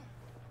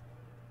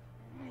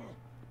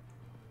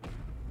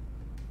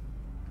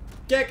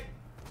 Kick!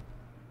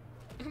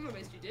 I'm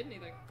amazed you did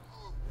anything.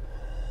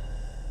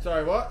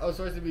 Sorry, what? I was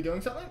supposed to be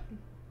doing something?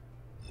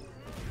 wait,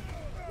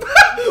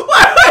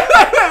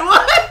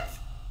 what?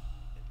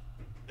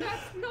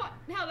 That's not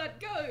how that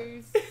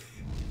goes.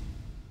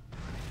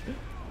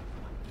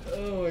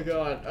 Oh my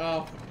god.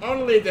 Oh, I want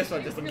to leave this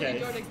one just in I really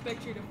case. don't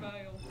expect you to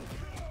fail.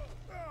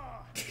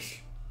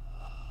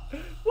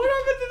 What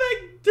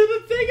happened to the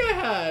thing I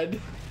had?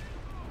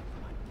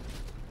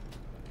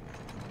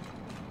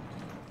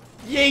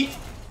 Yeet!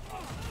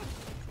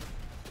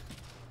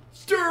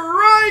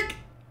 Strike!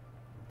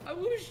 I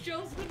wish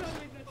just would not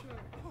make that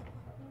joke.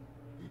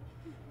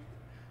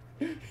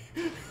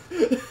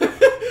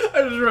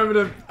 I just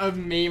remembered a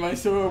meme I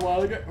saw a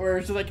while ago where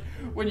it's just like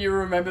when you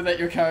remember that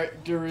your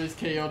character is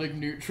chaotic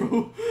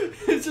neutral.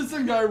 It's just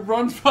some guy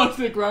runs past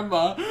their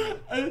grandma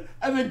and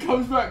then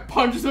comes back,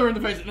 punches her in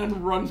the face, and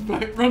then runs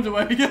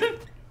away again.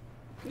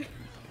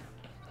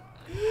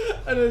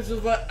 And it's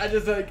just like I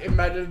just like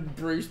imagine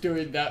Bruce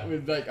doing that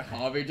with like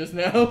Harvey just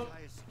now.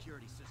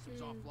 Security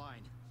systems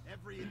offline.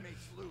 Every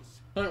inmate's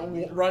loose. Like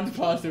runs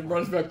past him,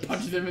 runs back,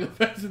 punches him in the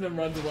face, and then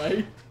runs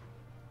away.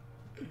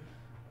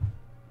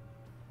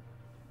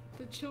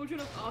 The Children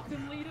of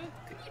Arkham leader?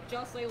 Could you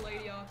just say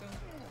Lady Arkham?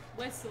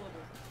 Less syllables.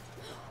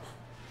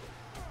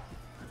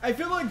 I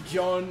feel like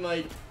John,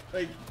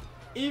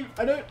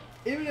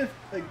 even if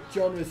like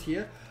John was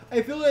here,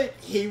 I feel like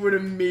he would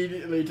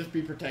immediately just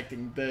be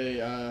protecting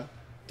the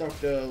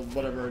Dr.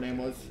 whatever her name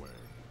was.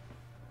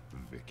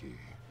 Vicky.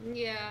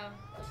 Yeah.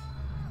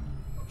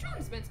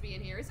 John's meant to be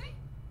in here, is he?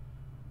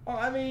 Oh,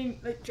 I mean,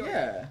 like, John.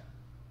 yeah.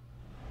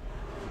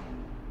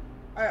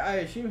 I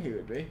assume he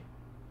would be.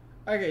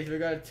 Okay, so we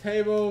got a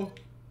table.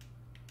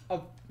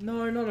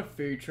 No, not a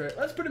food tray.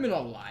 Let's put him in a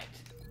light.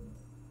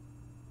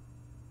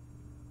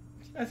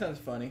 That sounds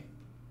funny.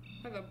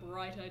 I have a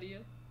bright idea.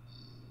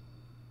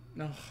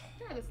 No.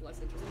 Yeah, that's less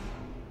interesting.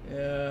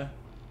 Yeah.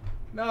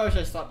 No, I wish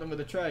I slapped him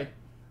with a tray.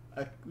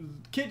 A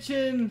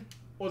kitchen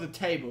or the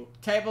table.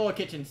 Table or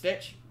kitchen,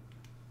 Stitch?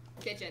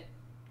 Kitchen.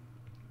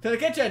 To the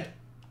kitchen!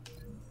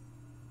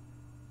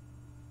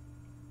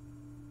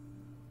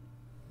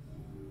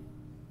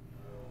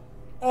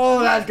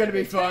 Oh, that's gonna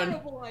be fun.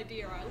 Terrible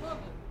idea, I love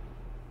it.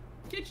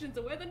 Kitchens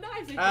are where the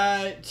knives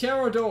are. Chair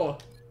or door?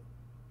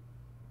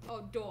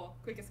 Oh, door.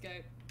 Quick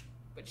escape.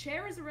 But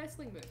chair is a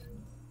wrestling move.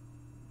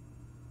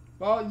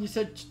 Well, you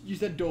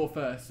said door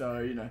first, so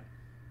you know.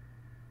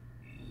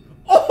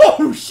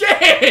 Oh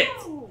shit!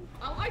 Ooh,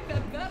 I like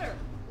that better.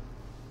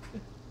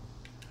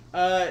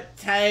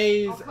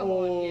 Tase Oh, come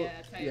or on, yeah,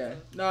 taser.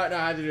 No, I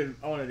have to do.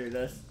 I want to do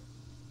this.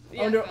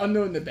 Yeah, I'm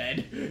doing the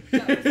bed.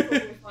 that was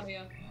probably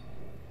funnier.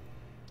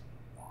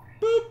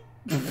 Boop.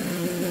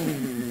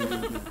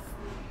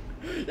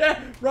 Yeah,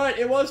 right.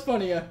 It was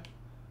funnier.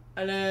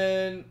 And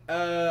then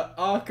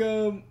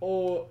Arkham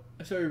or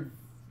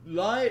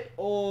light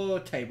or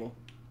table.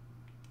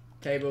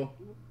 Table.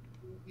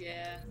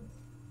 Yeah.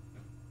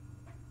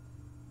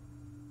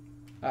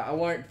 I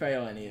won't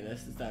fail any of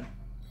this time.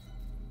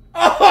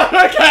 Oh,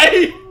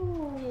 okay.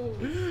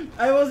 Ooh.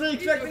 I wasn't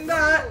expecting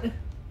that.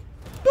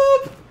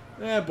 Boop.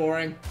 Yeah,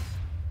 boring.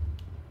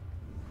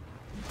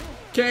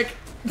 Kick.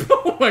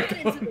 Oh my Get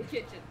into the god.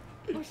 kitchen.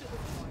 Push it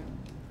with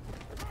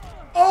the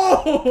fire.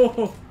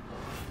 Oh.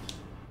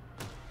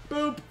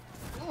 Boop.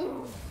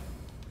 Ooh.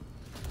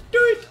 Do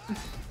it.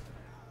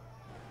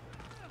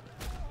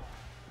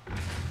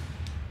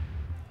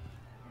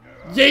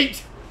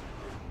 Yeet.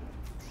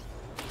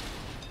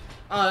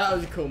 Oh, that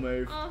was a cool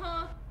move.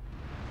 Uh-huh.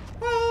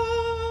 Ah,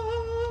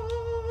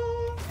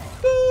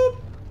 boop.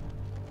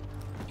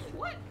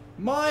 What?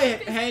 My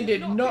hand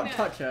did not connect.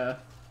 touch her.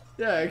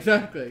 Yeah,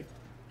 exactly.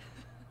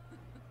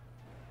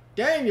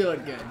 Damn, you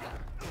look good.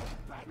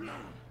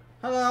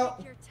 Hello.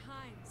 Your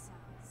time,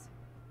 sons.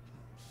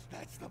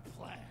 That's the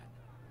plan.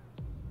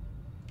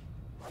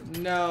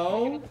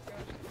 No.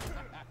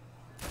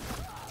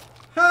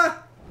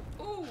 Ha!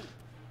 Ooh.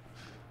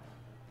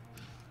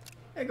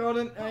 Hey,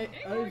 Gordon. Hey,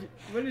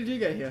 when did you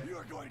get here?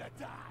 You're going to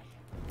die.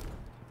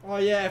 Oh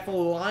yeah, if a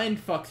line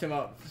fucks him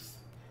up.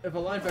 If a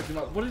line fucks him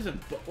up,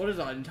 what is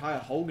our entire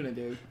hole gonna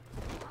do?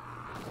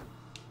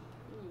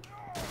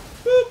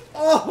 Boop!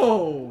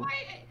 Oh! Why?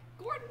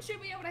 Gordon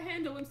should be able to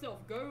handle himself.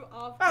 Go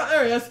after. Oh,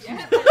 there he is.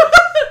 Yeah.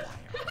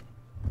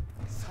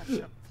 Such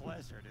a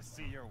pleasure to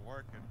see your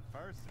work in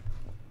person.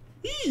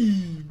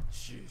 Eee.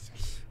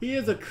 Jesus. He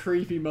is a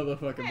creepy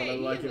motherfucker, but I Hey,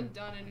 he like him. hasn't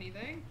done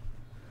anything.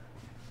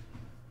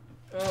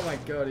 Oh my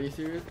god, are you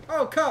serious?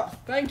 Oh, cops!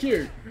 Thank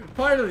you!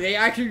 Finally, they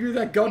actually do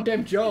that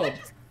goddamn job!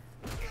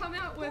 Come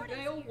out with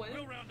they all went.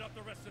 We'll round up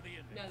the rest of the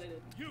inmates. No, they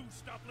didn't. You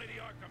stop Lady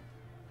Arkham.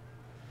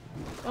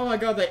 Oh my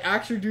god, they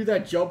actually do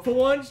that job for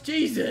once?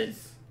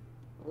 Jesus!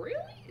 Really?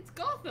 It's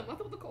Gotham. I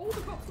thought all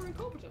the cops were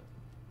incompetent.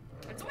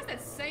 It's always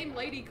that same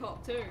lady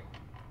cop too.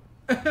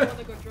 The one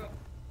that got dropped.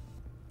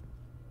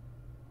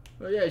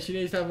 Well, yeah, she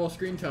needs to have more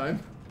screen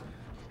time.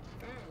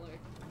 Apparently.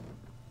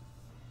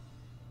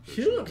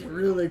 She looks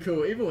really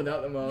cool, even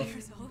without the mask.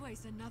 There's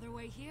always another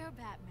way here,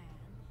 Batman.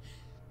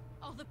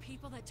 All the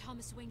people that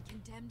Thomas Wayne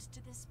condemned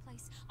to this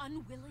place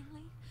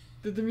unwillingly.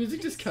 Did the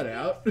music just cut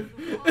out? They're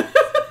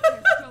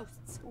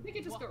ghosts. I think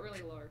it just got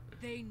really low.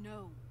 They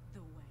know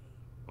the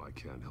way. I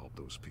can't help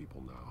those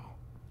people now,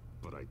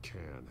 but I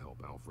can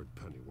help Alfred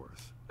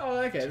Pennyworth. Oh,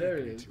 okay, there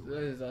it Take me is. to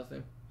That is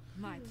awesome.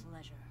 My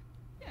pleasure.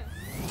 Yeah.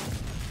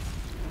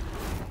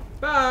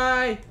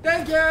 Bye!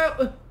 Thank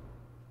you!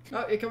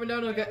 Oh, you're coming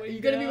down, okay. Are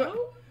you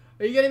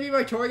gonna be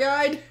my tour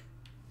guide?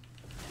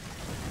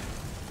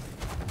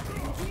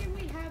 Here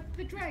we have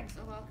the dregs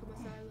of Arkham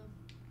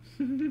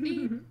Asylum.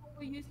 These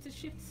were used to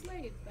shift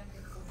slaves back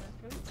and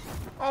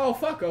forth. Oh,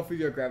 fuck off with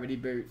your gravity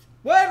boots.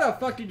 Where the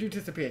fuck did you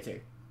disappear to?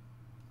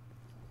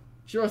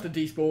 She must have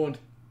despawned.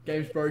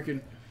 Game's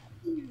broken.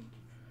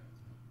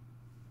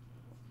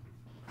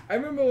 I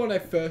remember when I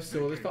first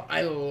saw this, but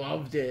I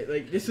loved it.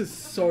 Like, this is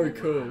so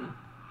cool.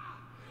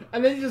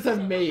 And then you just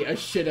have me, a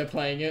shitter,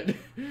 playing it.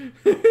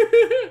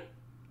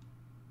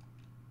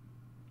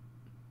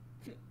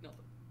 Nothing.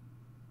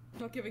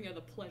 Not giving her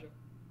the pleasure.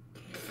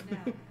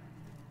 Now,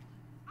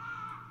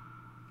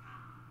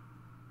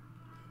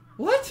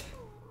 What?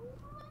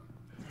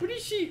 What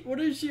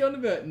is she on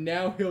about?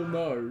 Now he'll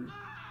know.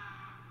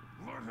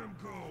 Let him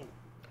go!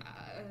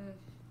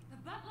 the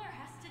butler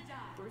has to die.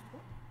 Bruce,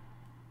 what?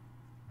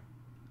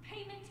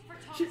 Payment for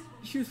Thomas She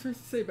Wayne. was supposed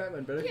to say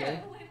Batman, but okay.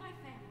 Yeah. Away my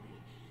family,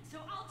 so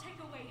I'll take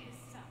away his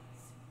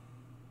sons.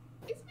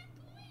 It's meant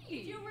to If be.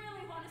 you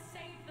really want to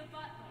save the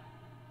butler,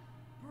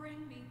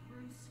 bring me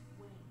Bruce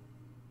Wayne.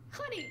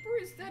 Honey,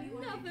 Bruce had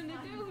Anyone nothing to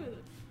can do find with him.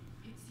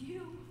 it. It's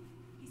you.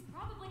 He's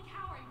probably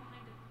cowering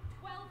behind a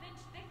 12-inch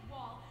thick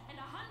wall and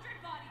 100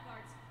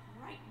 bodyguards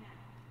right now.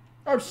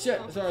 Oh shit!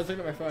 Sorry, I was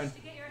looking at my phone. To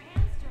get your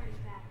hands dirty,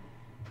 Batman.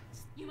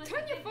 You must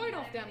Turn your be phone thinking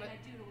off, damn everything it.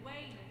 I'd do to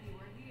Wayne if you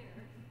were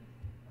here.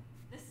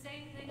 The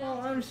same thing. Well,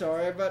 I'll do I'm to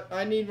sorry, but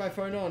I need my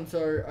phone on,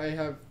 so I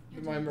have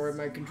my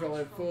remote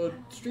controller for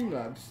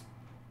Streamlabs.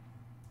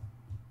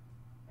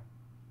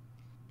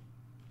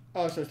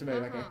 Oh, it's supposed to be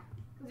okay. Uh-huh.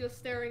 You're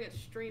staring at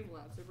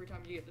Streamlabs every time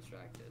you get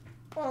distracted.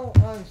 Well,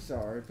 I'm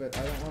sorry, but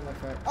I don't want my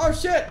phone. Oh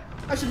shit!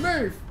 I should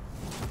move!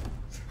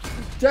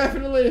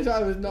 Definitely, if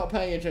I was not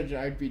paying attention,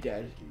 I'd be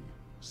dead.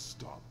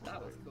 Stop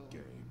That was playing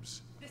cool.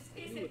 games. This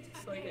Ooh, isn't it's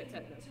a so game good,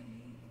 techno. to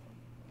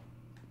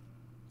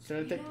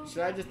me.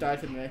 Should I just die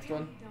to the next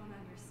one? Don't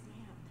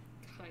understand.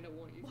 Kinda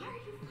want you Why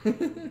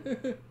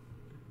to. are you?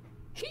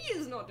 He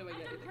is not doing I've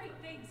done anything. great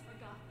things for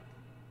Gotham.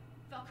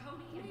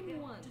 Falcone and Name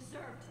Bill one.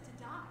 deserved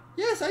to die.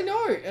 Yes, I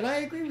know, and I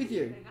agree with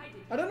you. I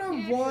did. I don't know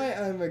Yeah, why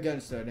I'm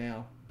against her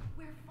now.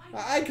 We're fighting.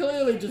 I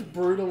clearly just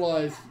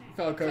brutalized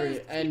Falcone Because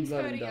and he's let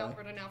him hurting die.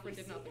 Alfred and Alfred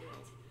did nothing wrong.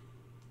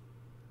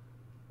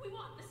 We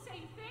want the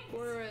same things.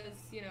 Whereas,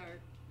 you know,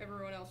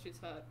 everyone else she's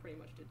hurt pretty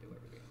much did do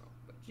everything wrong.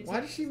 But she's Why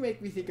does she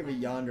make me think of a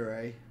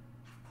yandere?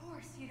 Of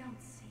course you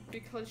don't see.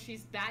 Because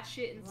she's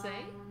batshit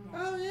insane?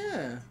 Oh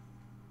yeah.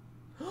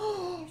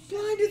 Oh,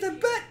 blind as a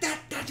bat.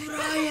 That's what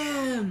I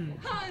am.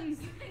 Hans!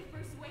 You think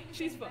Bruce Wayne is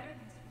She's any fine.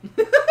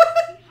 better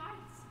than he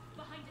hides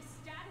behind his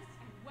status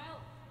and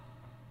wealth.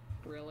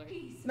 Really?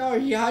 He's No,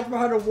 he hides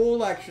behind a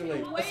wall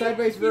actually, a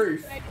sideways roof.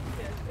 It's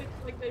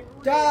like they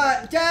really-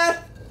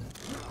 Death!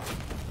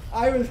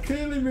 I was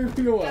clearly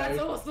moving away. That's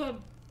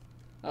awesome!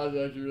 That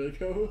was actually really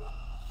cool.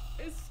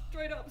 It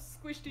straight up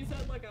squished his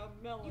head like a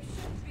melon. you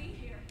shouldn't be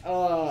here.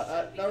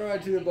 That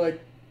reminds me of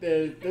like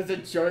there's a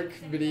joke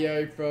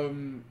video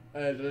from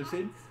that I've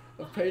seen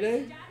of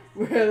Payday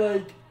where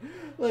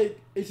like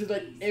it's just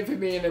like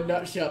infamy in a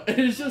nutshell. And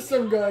it's just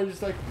some guy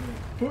just like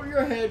put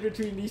your head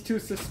between these two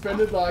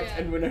suspended logs Yeah.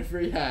 and win a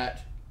free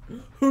hat.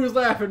 Who's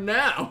laughing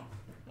now?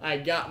 I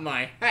got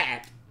my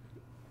hat.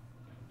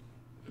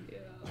 Yeah.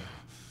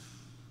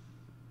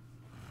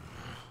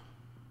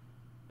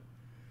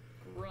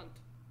 Grunt.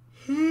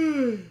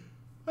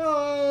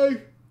 Hi.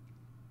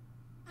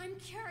 I'm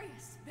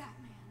curious,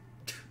 Batman.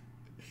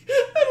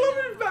 I love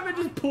it if Batman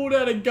just pulled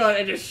out a gun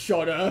and just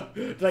shot her.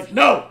 It's like,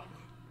 no!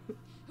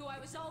 Who I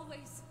was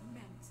always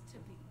meant to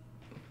be.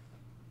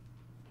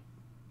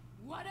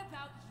 What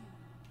about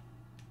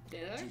you?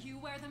 Did I? Do you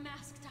wear the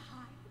mask to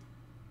hide?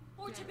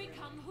 Or to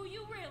become who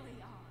you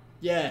really are?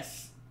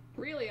 Yes.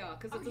 Really are,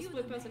 because it's Are a you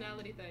split the man?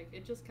 personality thing.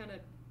 It just kind of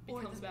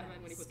Or becomes the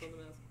Batman when he mask? puts on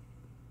the mask.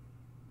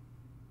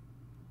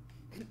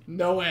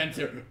 No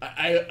answer.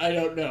 I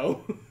don't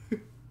know.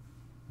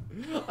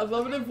 I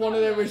love it if one of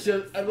them was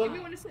just. I love Give me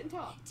one to sit and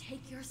talk.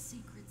 Take your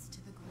secrets to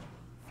the grave.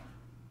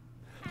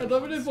 I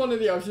love it if one of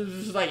the options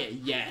was just like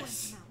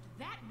yes. I'm going to mount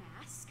that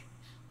mask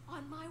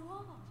on my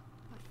wall.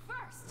 But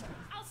first,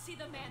 I'll see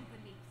the man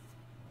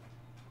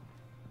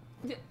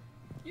beneath.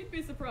 You'd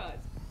be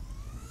surprised.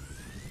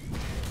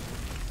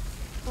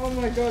 Oh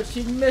my god,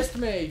 she missed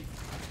me.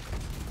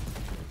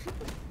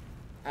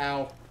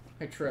 Ow!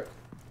 I tripped.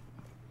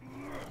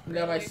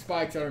 Now my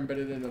spikes are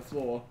embedded in the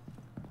floor.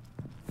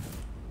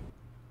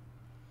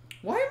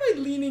 Why am I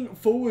leaning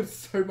forward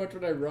so much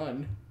when I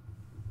run?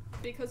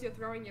 Because you're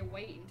throwing your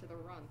weight into the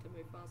run to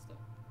move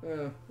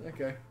faster. Oh,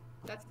 okay.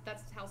 That's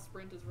how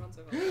sprinters run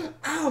so fast.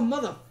 Ow,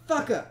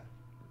 motherfucker!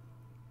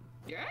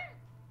 Yeah?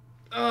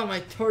 Oh,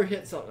 my toe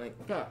hit something.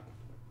 Fuck.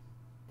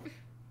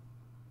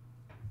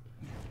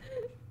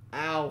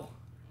 Ow.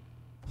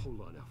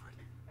 Hold on, Alfred.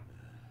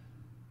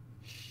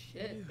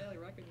 Shit, barely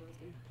recognized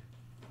him.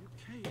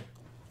 Okay.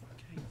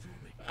 Okay, for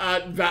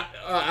me.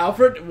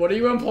 Alfred, what are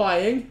you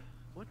implying?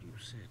 What you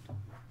said.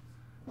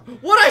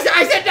 What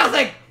I said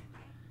nothing!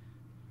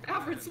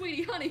 Alfred,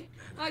 sweetie, honey,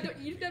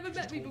 you've never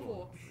met me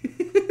before.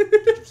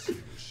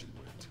 She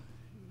went.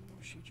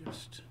 She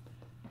just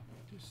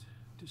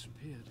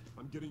disappeared.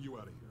 I'm getting you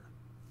out of here.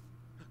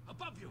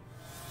 Above you.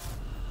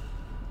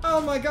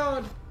 Oh my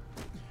god.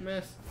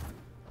 Miss.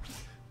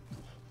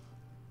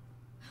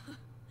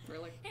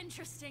 Really?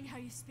 Interesting how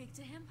you speak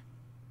to him.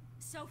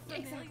 So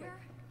familiar. Exactly.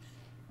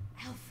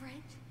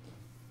 Alfred.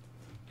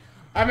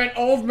 I'm an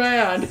old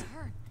man. It's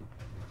hurt.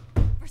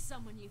 For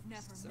someone you've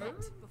never Sir? met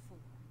before.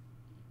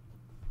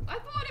 I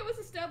thought it was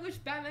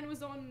established Batman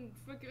was on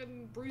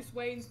fucking Bruce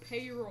Wayne's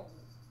payroll.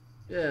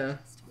 Yeah.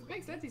 It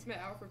makes sense he's met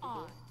Alfred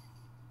before.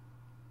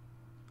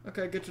 Odd.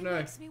 Okay, good to know.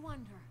 Makes me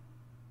wonder.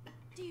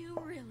 Do you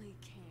really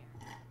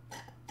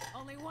care?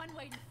 Only one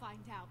way to find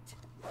out.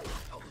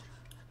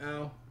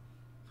 Ow.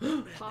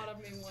 Part of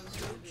me wants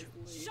to just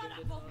leave Shut and up,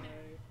 deny. old man.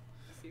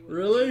 See what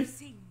Really?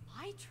 See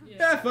my truth.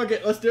 Yeah, fuck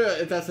it. Let's do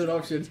it if that's an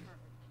option.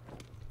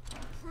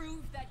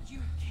 Prove that you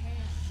can.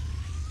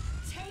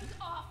 Take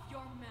off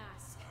your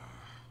mask.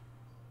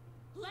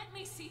 Let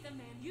me see the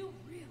man you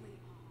really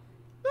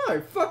are.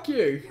 No, fuck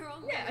you. You're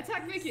only Yeah, a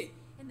attack piece Vicky.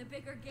 in the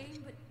bigger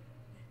game, but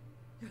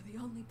you're the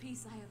only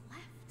piece I have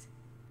left.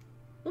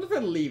 What if I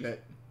leave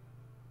it?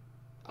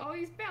 Oh,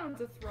 he's bound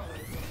to throw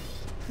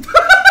it.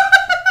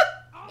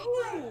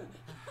 Oh!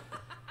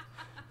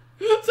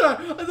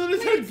 Sorry, I thought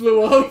his head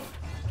blew off.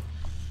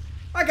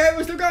 Okay,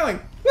 we're still going.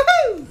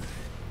 Woohoo!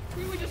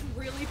 We were just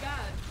really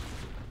bad.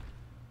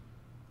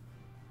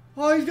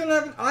 Oh, he's gonna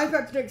have an eye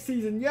patch next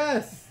season,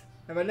 yes!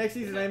 And by next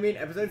season, I mean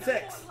episode No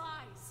 6. more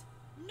lies.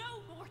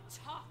 No more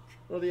talk.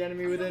 Or the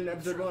enemy within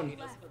episode 1.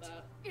 Hate us for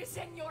that. Is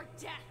in your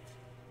death.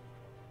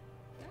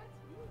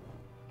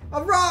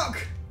 A rock!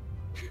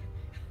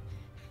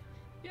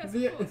 Yes,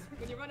 The- of course.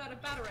 When you run out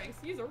of batarangs,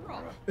 use a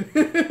rock.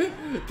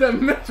 The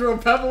Metro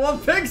Pebble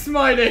of Pig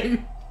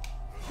Smiting!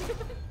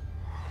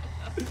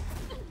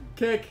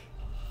 Kick.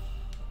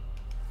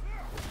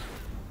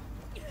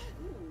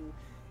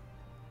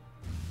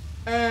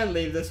 And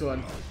leave this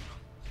one.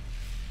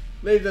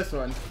 Leave this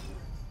one.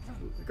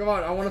 Come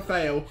on, I want to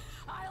fail.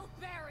 I'll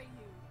bury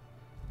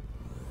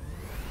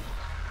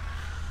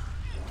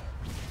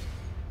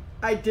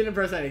I didn't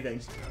press anything.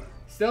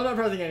 Still not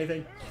pressing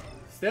anything.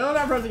 Still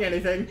not pressing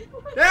anything.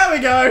 There we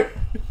go!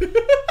 Oh,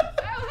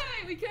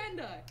 hey, we can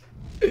die.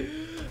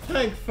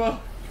 Thank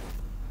fuck.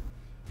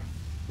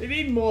 They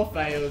need more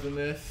fails than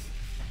this.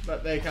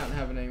 But they can't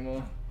have it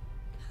anymore.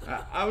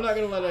 I'm not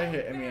gonna let her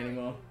hit me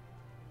anymore.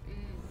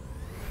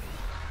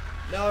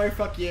 No,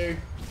 fuck you.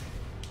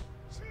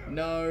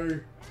 No.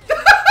 No,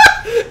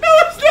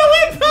 I'm still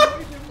in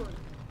time!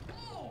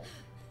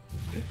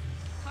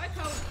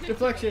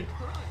 Deflection.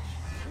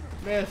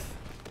 Miss.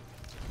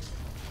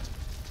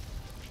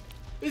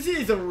 This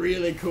is a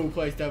really cool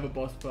place to have a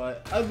boss fight.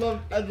 I'd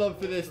love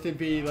for this to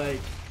be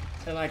like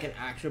in like an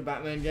actual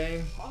Batman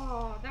game.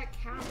 Oh, that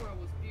camera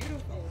was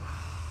beautiful.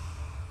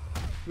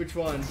 Which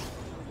one?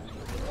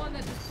 The one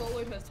that just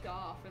followed her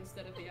scarf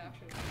instead of the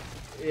action.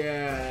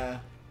 Yeah.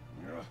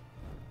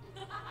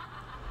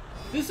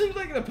 This seems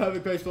like the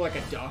perfect place for like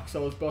a Dark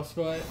Souls boss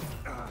fight.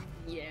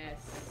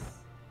 Yes.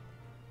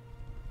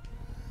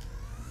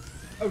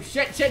 Oh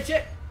shit, shit,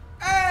 shit!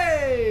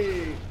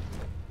 Hey!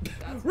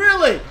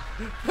 Really?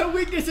 Her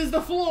weakness is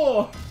the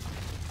floor!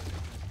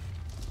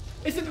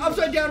 It's an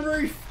upside down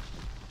roof!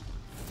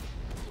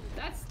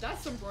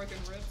 That's some broken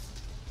ribs.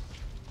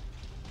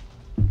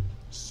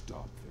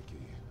 Stop,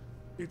 Vicky.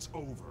 It's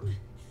over.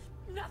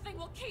 Nothing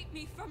will keep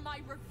me from my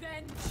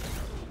revenge.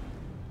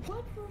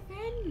 What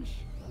revenge?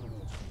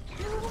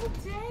 They're all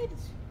dead.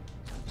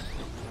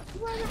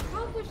 You are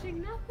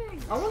accomplishing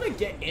nothing. I want to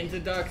get into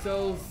Dark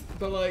Souls,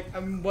 but like,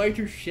 I'm way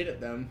too shit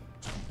at them.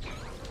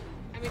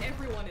 I mean,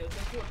 everyone is.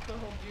 That's what the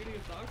whole beauty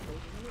of Dark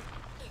Souls,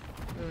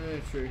 isn't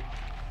it? True.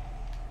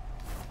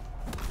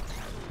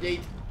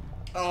 Yeet.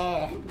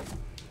 Oh.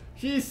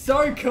 She's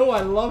so cool.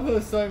 I love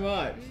her so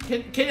much.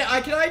 Can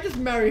I just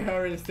marry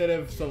her instead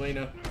of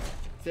Selena?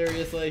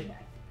 Seriously?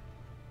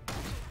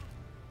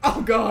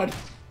 Oh god.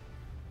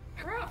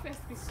 Her outfit has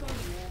to be so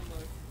warm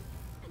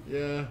though.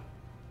 Yeah.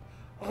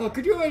 Oh,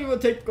 could you imagine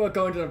what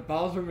going to the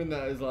bathroom and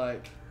that is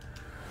like?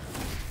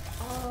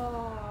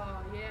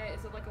 Oh, yeah.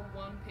 Is it like a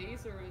one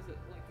piece or is it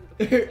like with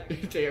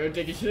the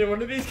Take a shit in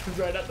one of these comes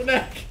right up the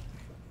neck.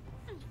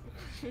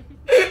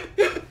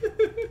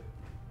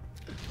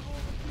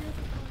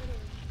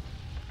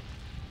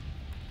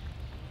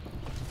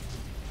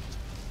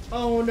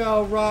 Oh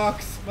no,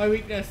 rocks! My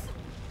weakness.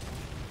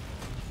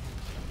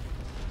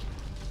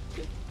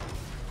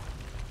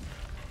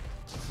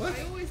 What?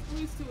 I always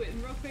lose to it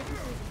in rock, paper,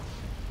 scissors.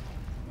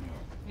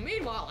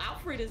 Meanwhile,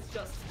 Alfred is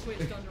just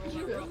twitched under all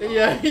that rock.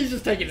 Yeah, he's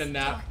just taking a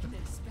nap.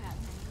 Darkness,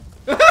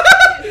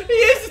 Batman. He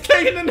is just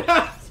taking a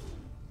nap!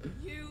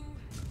 You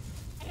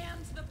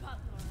and the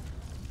butler.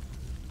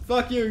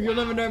 Fuck you, you'll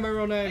never know my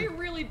real They name.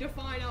 really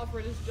define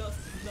Alfred as just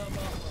the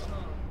butler,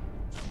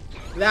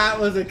 huh? That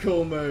was a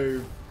cool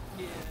move.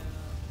 Yeah.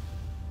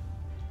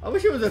 I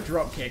wish it was a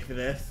drop kick for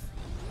this.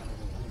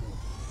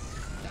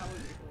 That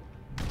would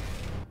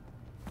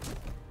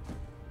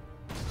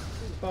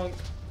be Bonk.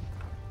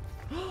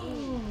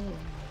 cool.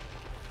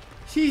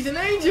 She's an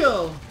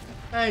angel!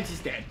 And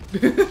she's dead.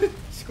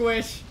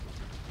 Squish.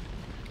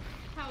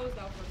 How is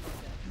Alfred not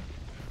dead?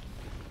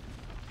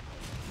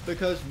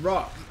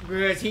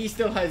 Because he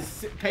still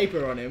has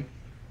paper on him.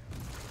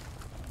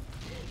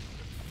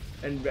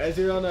 And as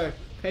we all know,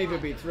 paper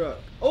beats rock.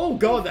 Oh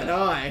god, that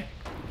eye!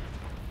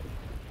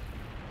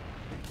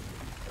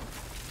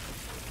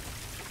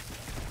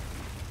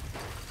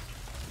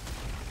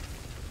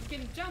 You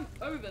can jump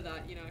over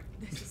that, you know.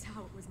 This is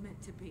how it was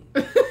meant to be.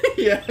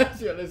 Yeah,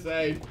 that's what I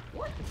say.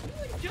 What? You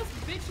were just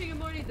bitching and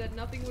moaning that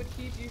nothing would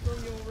keep you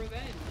from your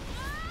revenge.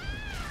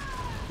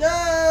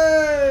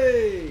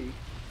 Yay!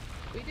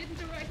 We didn't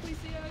directly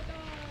see her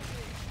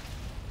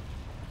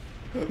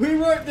die. We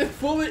weren't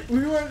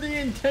the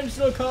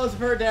intentional cause of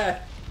her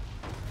death.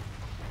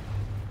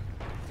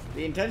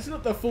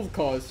 The full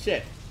cause,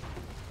 shit.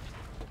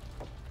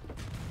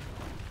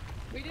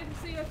 We didn't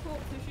see her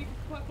corpse, so she could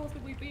quite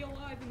possibly be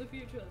alive in the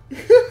future.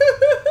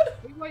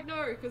 We won't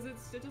know, because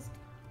it's just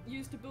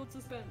used to build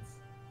suspense.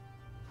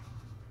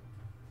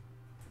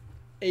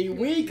 A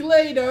week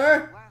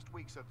later. Last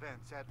week's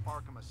events at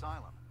Arkham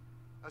Asylum,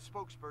 a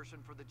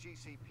spokesperson for the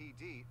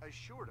GCPD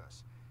assured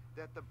us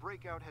that the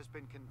breakout has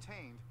been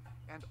contained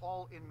and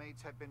all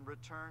inmates have been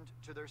returned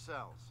to their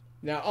cells.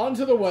 Now on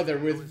to the weather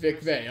with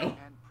Vic Vale.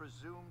 And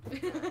presumed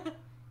dead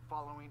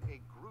following a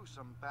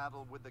gruesome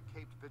battle with the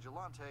caped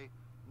vigilante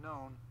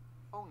known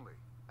only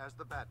as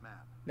the Batman.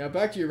 Now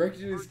back to your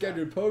regularly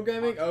scheduled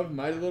programming of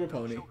My Little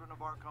Pony. Children of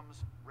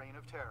Arkham's reign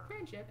of terror.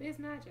 Friendship is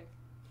magic.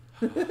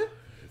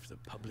 If the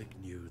public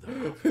knew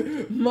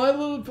that. My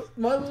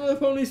Little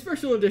Pony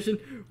Special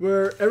Edition,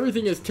 where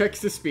everything is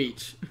text to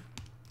speech.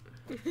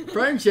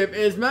 Friendship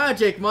is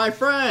magic, my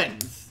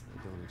friends.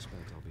 I don't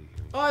expect I'll be here.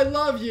 I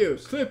love you.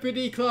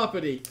 Clippity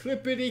cloppity,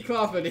 clippity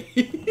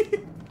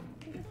cloppity.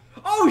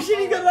 Oh shit,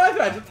 he got life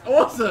badge. It's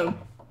awesome.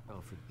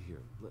 Alfred,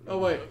 here. Oh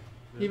wait,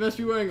 he must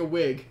be wearing a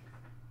wig.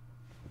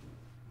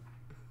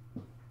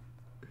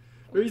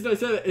 The reason I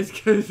said it is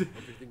because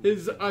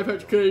his eye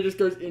patch clearly just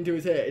goes into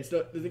his hair. It's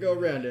not, doesn't go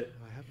around it.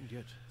 I haven't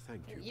yet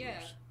thanked you, Yeah.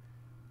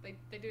 Bruce.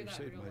 They do You that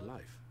saved real my well.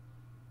 life.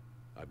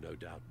 I've no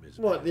doubt Ms.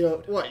 What, the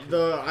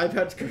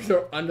iPad's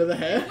go under the It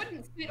hair?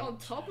 wouldn't sit on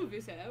top of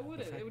his hair, would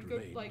it? It would go,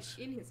 like,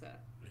 in his hair.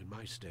 In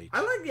my state,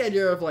 I like the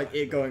idea of, like,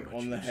 it going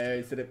on the hair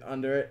instead of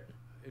under it.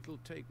 it'll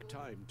take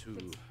time to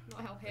That's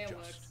not how hair adjust.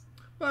 works.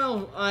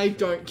 Well, I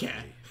don't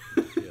care.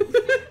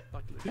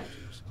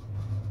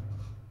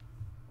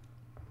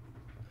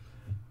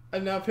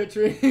 I'm now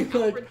picturing, like...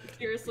 Alfred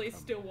seriously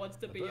still wants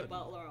to be a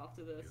butler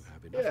after this. You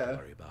have enough Yeah. to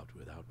worry about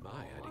without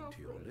my adding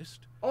to your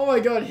list. Oh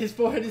my god, his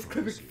forehead is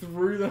clipping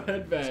through the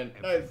headband.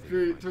 No,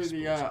 through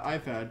the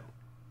iPad.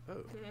 Oh,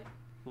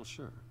 Well,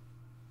 sure.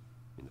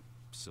 I mean,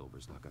 the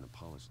silver's not going to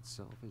polish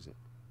itself, is it?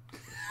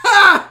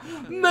 Ha!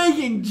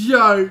 Making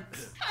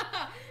jokes!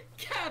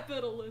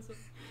 Capitalism.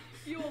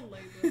 You're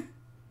lazy.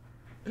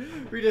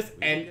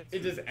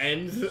 It just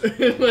ends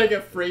in like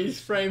a freeze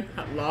frame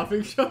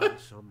laughing shot.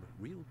 some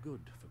real good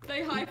for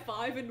They high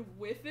five and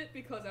whiff it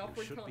because You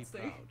Alfred should be can't see.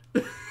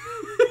 proud.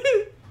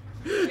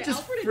 Yeah, Just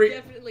Alfred free- is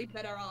definitely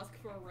better ask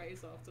for a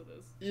raise after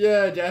this.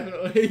 Yeah,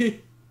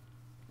 definitely.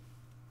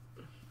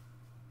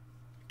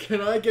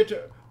 Can I get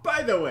a...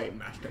 By the way,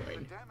 Master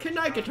Wayne, can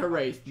I get a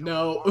raise?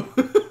 No.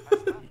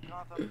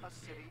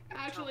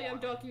 Actually, I'm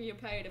docking your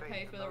pay to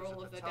pay for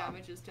all of the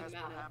damages to the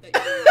manor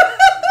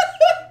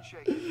that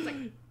you like,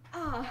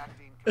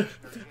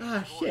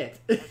 Ah, shit.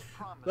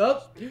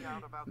 Well,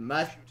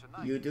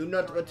 you do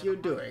not what you're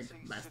doing,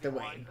 Master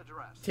Wayne.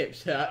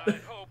 Tips hat.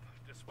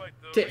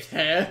 Tips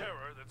hair.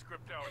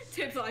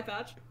 Tips eye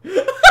patch.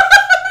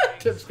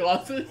 Tips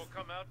glasses.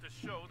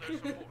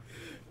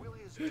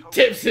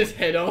 Tips his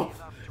head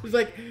off. He's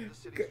like,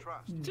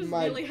 Just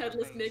my... really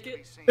headless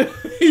naked.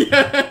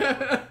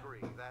 Yeah.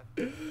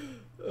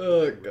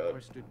 Oh god.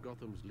 Requested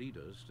Gotham's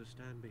leaders to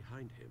stand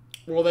behind him.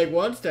 Well, they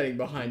weren't standing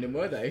behind him,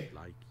 were they?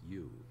 Like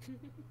you.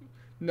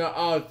 No,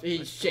 oh,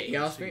 shit, he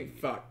asked me?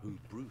 Fuck. Who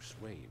Bruce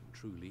Wayne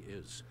truly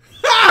is.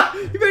 Ha!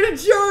 You made a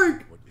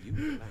joke! What you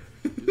plan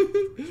to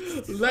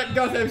do. Let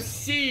Gotham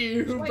see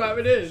who Wait,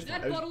 Batman is.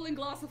 That bottle and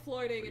glass are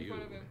floating in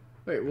front of him.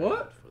 Wait,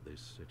 what? For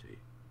this city.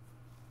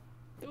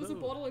 There was a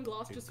bottle and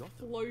glass In just Gotham,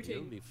 the floating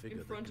only figure in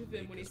that front can of him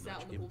make when he as sat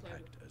much on the pool table.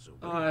 impact as a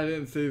Oh, I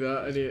didn't see that.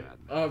 I didn't.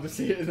 I have to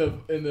see it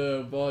in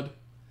the VOD.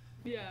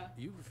 Yeah.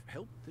 You've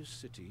helped this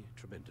city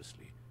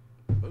tremendously,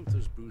 both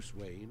as Bruce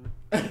Wayne.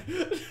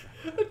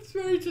 That's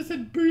where he just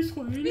said Bruce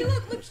Wayne. Hey,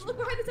 look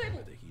behind the table.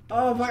 whether he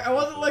Oh does my! I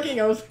wasn't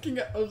looking. I was looking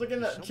at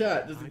that someone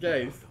chat just in I'm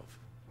case. proud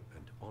of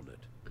and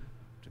honored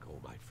to call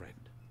my friend.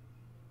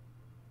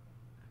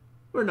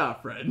 We're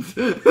not friends.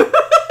 Go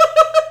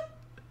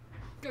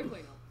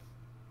clean up.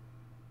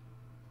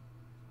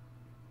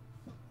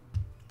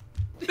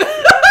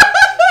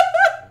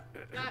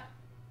 That-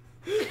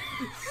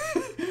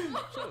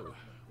 So,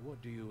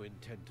 what do you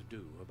intend to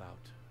do about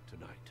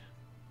tonight?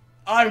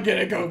 I'm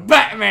gonna go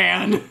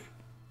Batman.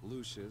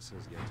 Lucius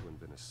has yet to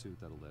invent a suit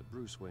that'll let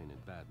Bruce Wayne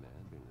and Batman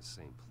be in the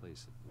same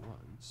place at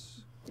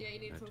once. Yeah, you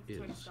need to That talk to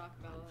Tony is Stark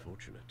about that.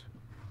 unfortunate.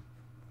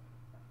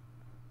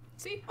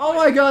 See? Oh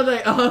my god,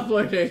 they are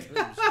floating.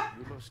 Suppose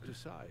you must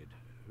decide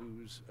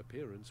whose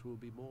appearance will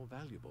be more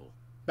valuable.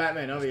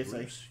 Batman, As obviously.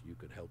 Bruce, you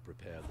can help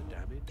repair the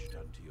damage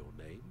done to your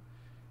name,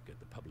 get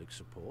the public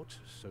support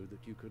so that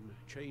you can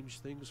change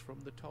things from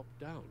the top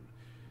down.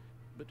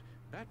 But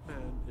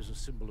Batman is a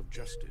symbol of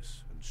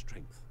justice and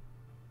strength.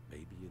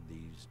 Maybe in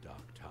these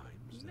dark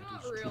times, that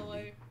Not is truly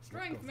really. what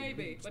Strength Gotham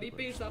maybe, needs but the he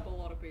beats most. up a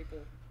lot of people.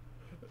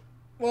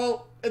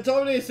 Well, it's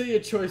obviously a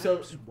choice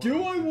of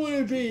do I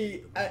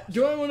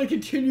want to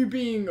continue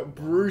being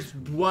Bruce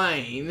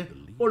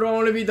Wayne, or do I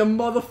want to be the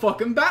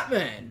motherfucking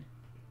Batman?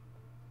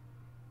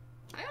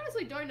 I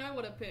honestly don't know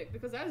what to pick,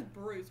 because as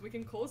Bruce, we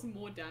can cause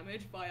more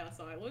damage by our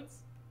silence.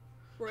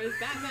 Whereas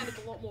Batman is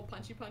a lot more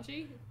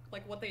punchy,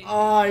 like what they...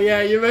 Oh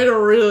yeah, you made a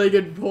really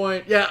good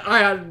point. Yeah, I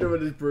had to do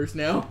it as Bruce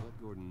now.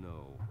 Let Gordon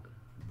know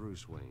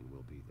Bruce Wayne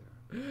will be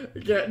there.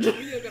 Yeah.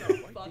 You're gonna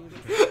fuck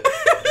this.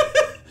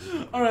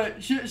 Alright,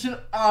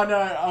 oh no,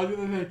 I was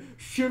gonna say,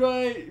 should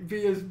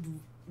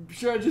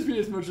I just be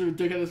as much of a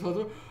dickhead as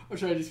possible, or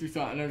should I just be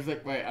silent? And I was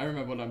like, wait, I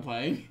remember what I'm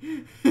playing.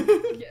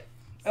 Yeah.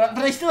 But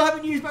I still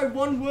haven't used my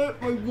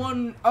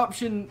one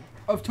option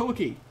of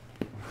talkie.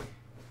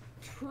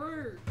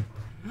 True.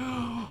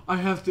 I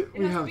have to, It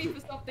we has have to be to.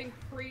 for something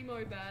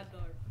primo bad, though.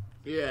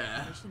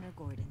 Yeah. Commissioner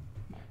Gordon.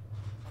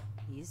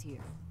 He's here.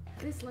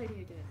 This lady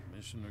again.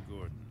 Commissioner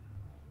Gordon.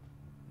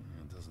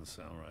 That doesn't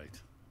sound right.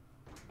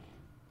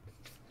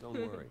 Don't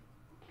worry.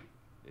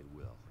 It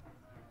will.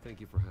 Thank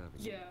you for having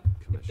me, Yeah,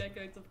 Commissioner.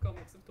 decades of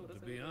comics have taught us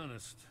To be anything.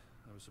 honest,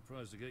 I was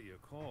surprised to get your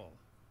call.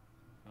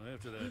 Now,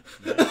 after that...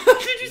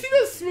 Did you see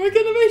that smoke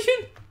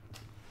animation?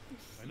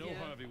 I know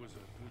Yeah. Harvey was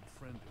a good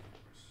friend of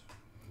yours.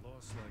 A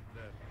loss like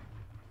that,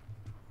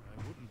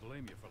 I wouldn't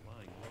blame you for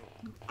lying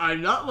low.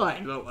 I'm not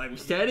lying, though. I'm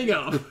standing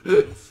up.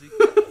 No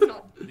secret. He's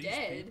not These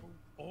dead. people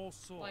all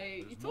saw Like, there's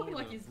you're talking more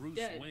like to he's Bruce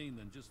dead. Wayne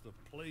than just the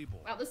playboy.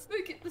 Wow, the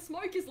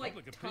smoke is like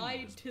Public opinion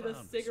tied is to the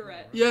bound to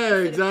cigarette.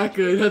 swear. Yeah,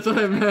 exactly. That's what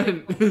I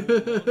meant.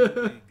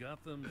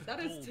 Gotham's That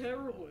is golden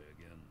terrible. boy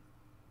again.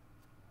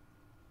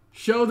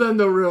 Show them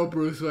the real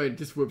Bruce Wayne.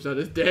 Just whips out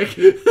his dick.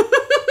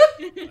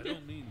 I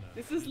don't mean that.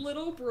 This is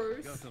little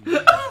Bruce. This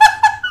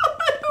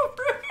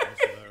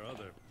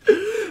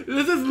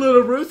is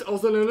little Bruce,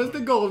 also known as the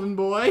Golden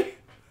Boy. I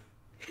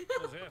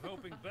was half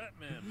hoping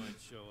Batman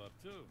might show up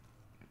too.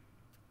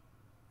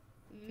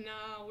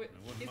 No,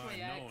 he's my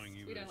ex.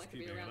 We don't like to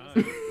be around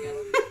this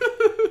together.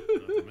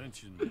 Not to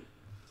mention, it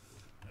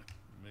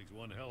makes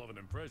one hell of an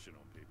impression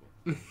on people.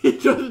 He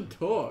doesn't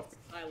talk.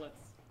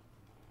 Silence.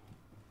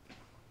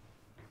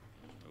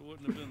 It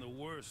wouldn't have been the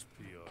worst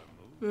PR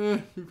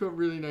move. You've got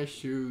really nice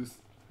shoes.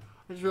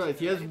 I just realized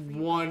he has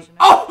one.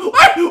 Oh!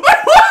 Wait!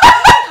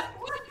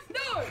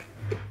 No!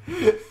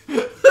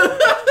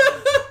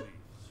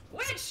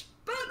 Witch!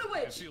 Burn the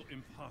witch! I feel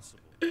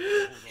impossible.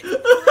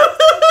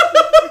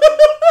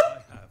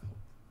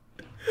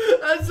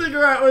 That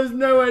cigarette was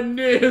nowhere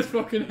near his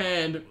fucking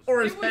hand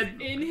or his head.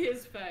 In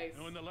his face.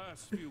 Now, in the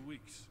last few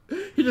weeks,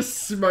 he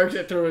just smoked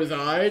it through his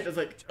eye. It's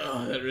like,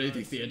 oh, that really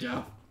takes the edge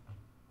off.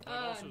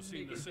 I've also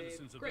seen the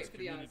citizens of this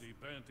community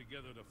band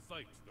together to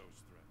fight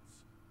those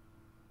threats.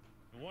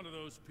 And one of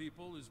those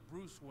people is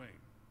Bruce Wayne.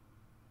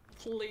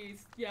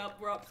 Please, yep,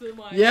 we're up to the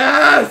mic.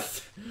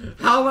 Yes!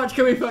 How much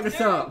can we fuck this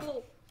up?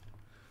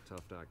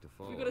 Tough act to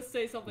follow. We've got to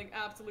say something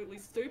absolutely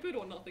stupid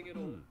or nothing at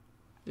all.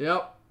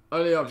 Yep,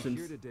 only options.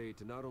 Here today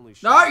to not only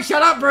no,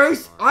 shut up,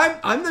 Bruce!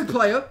 I'm the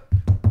player.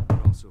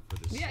 But also for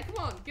this. Yeah,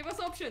 come on, give us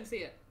options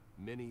here.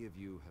 Many of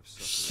you have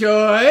suffered.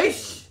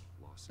 Shush!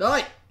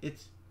 Right,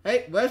 it's.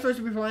 Hey, we're supposed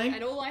to be playing.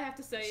 And all I have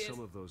to say is.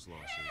 Some of those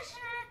losses.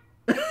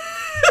 At the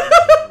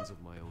hands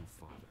of my own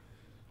father.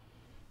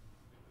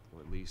 Or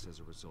at least as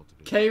a result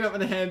of it. Came up in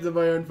the hands of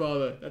my own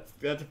father.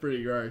 That's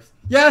pretty gross.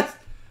 Yes!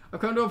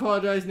 I've come to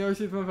apologize. No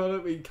receipt from my father.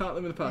 We can't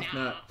live in the past.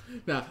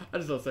 Nah, I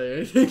just don't say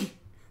anything.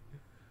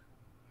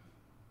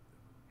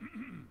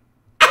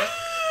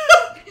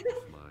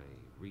 My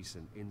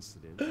recent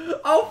incident.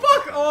 Oh,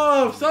 fuck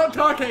off! Stop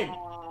talking!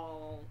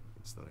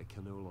 It's that I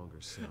can no longer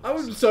sell. I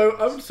would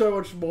so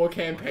much more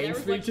campaign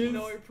speeches.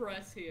 Like no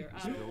press here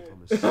at all.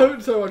 I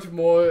would so much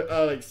more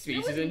like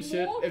speeches and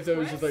shit if there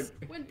was just like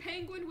when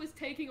Penguin was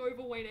taking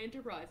over Wayne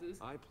Enterprises.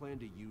 I plan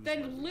to use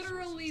then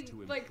literally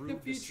like the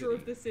future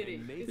of the city.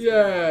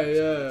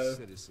 Yeah.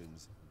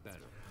 Citizens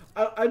better.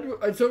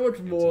 I'd so much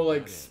more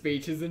like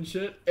speeches and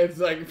shit if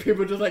like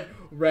people just like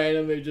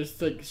randomly just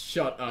like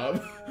shut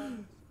up.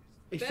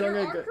 Better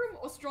Arkham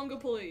or stronger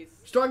police?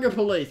 Stronger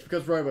police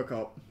because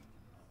RoboCop.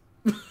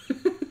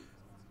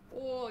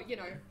 Or, you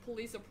know,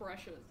 police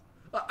oppression.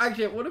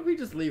 Actually, what if we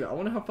just leave it? I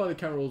wonder how far the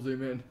camera will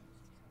zoom in.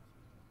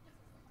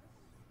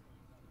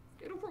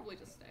 It'll probably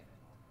just stay.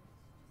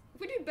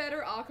 If we do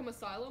better Arkham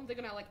Asylum, they're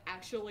gonna like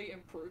actually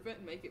improve it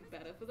and make it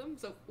better for them.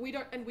 So we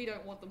don't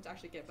want them to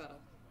actually get better.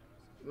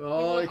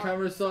 Oh, the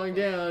camera's slowing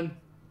down.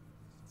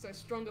 So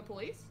stronger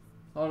police?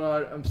 Hold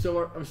on, I'm still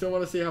want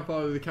to see how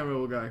far the camera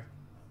will go.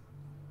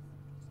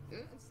 Yeah,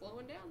 it's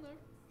slowing down though.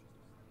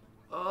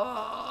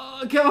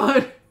 Oh, come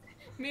on!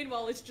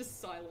 Meanwhile, it's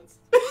just silence.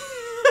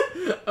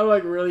 I'm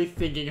like really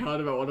thinking hard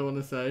about what I want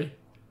to say.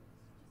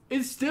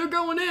 It's still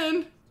going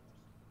in!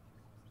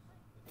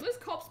 Those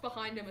cops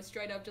behind him are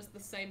straight up just the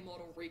same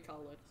model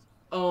recolored.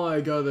 Oh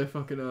my god, they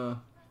fucking are.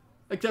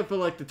 Except for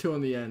like the two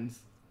on the ends.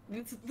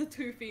 It's the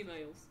two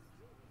females.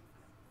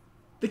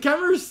 The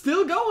camera is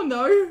still going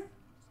though!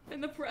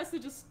 And the press are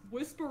just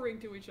whispering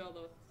to each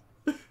other.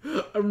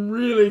 I'm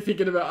really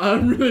thinking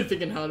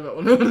hard about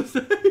what I want to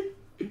say.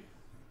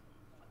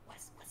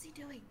 What's he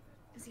doing?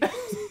 Is he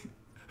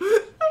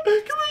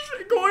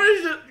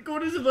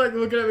Gordon's just like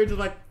looking at me just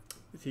like,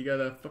 is he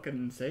gonna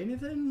fucking say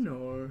anything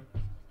or?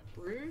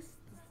 Bruce,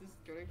 this is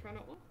getting kind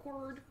of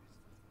awkward.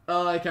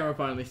 Oh, the camera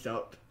finally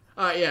stopped.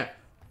 Alright, yeah.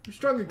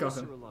 Stronger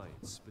Gotham. The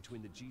alliance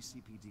between the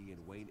GCPD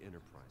and Wayne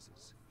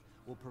Enterprises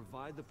will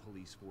provide the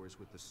police force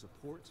with the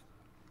support,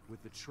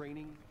 with the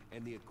training,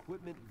 and the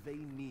equipment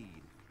they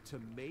need to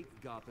make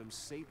Gotham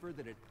safer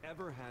than it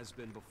ever has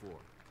been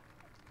before.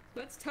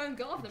 Let's turn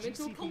Gotham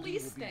into a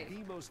police state.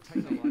 The most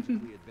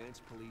technologically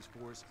advanced police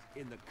force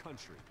in the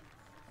country,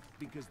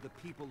 because the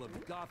people of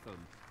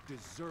Gotham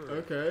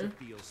deserve to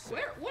feel safe.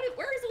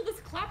 Where is all this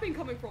clapping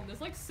coming from?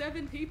 There's like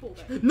 7 people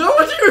there. No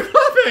one's even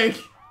clapping.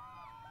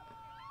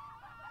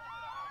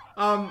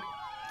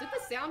 Did the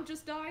sound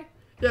just die?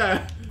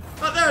 Yeah.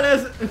 Oh, there it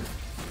is.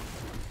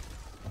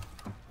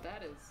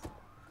 That is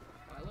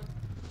violent.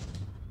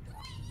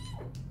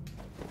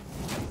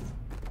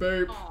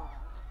 Boop. Aww.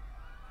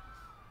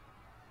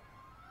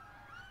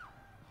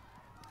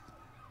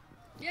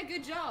 Yeah,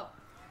 good job.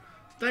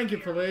 Thank you,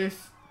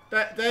 police.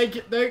 Thank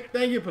you,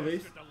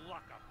 police.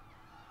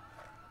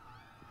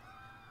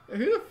 Who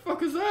the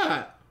fuck is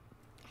that?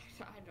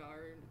 I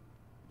don't.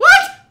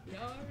 What?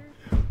 No.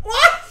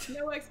 What?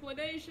 No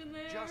explanation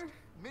there. Just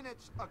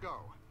minutes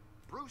ago,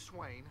 Bruce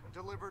Wayne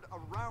delivered a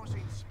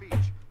rousing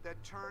speech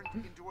that turned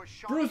into a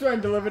shock. Bruce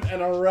Wayne delivered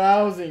an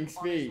arousing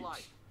speech.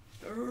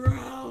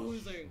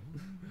 Arousing.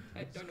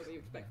 I don't know what you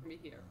expect from me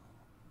here.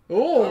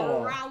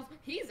 Oh.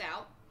 He's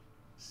out.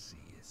 See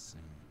you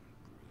soon,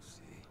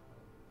 Brucey.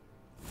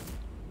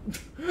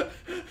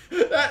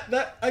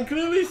 that I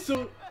clearly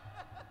saw.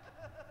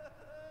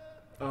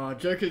 Oh,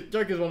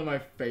 Joker's one of my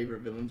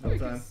favorite villains of all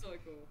time. Joker's so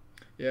cool.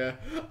 Yeah,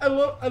 I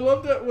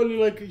love that when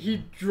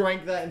he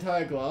drank that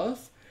entire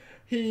glass.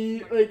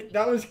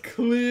 That was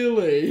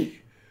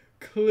clearly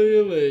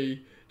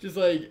just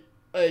like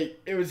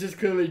it was just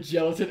clearly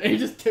gelatin, and he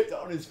just tipped it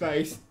on his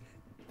face.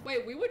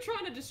 Wait, we were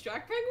trying to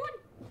distract Penguin?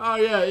 Oh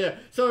yeah.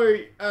 So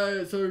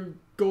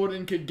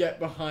Gordon could get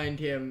behind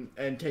him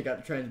and take out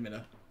the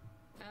transmitter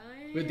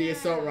with the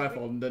assault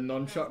rifle, the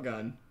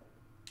non-shotgun.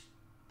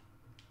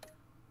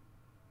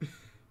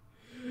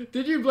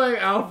 Did you blame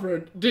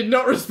Alfred? Did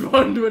not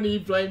respond when he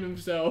blamed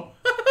himself.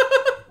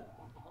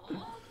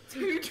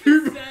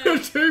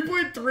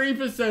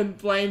 2.3%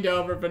 blamed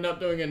Alfred for not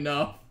doing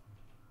enough.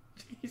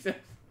 Jesus.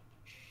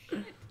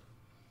 Shit.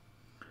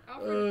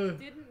 Alfred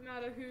didn't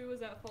matter who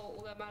was at fault.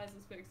 All that matters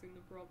is fixing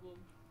the problem.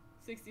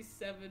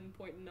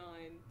 67.9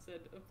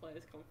 said a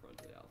player's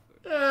confronted Alfred.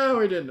 Oh,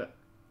 we didn't.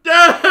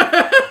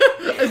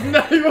 It's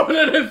nothing more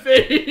than a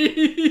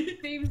thing.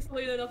 Seems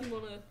later nothing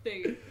more than a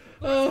thing.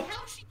 But that's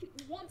how she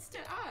wants to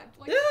act.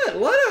 Like, yeah,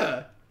 let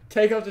her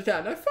take off the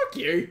town. No, fuck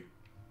you.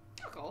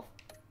 Fuck off.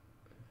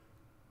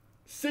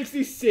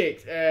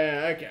 66.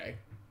 Okay.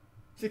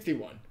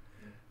 61.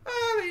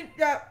 I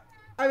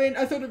mean,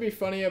 I thought it'd be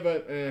funnier,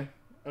 but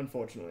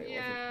unfortunately,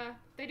 it wasn't.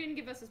 They didn't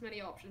give us as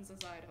many options as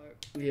I'd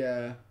hoped.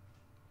 Yeah.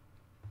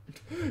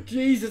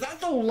 Jesus,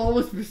 that's the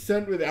lowest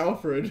percent with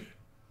Alfred.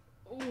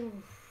 Ooh.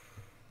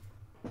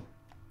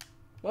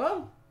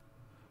 Well,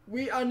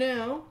 we are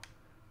now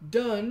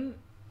done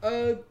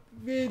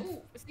with...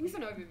 Ooh,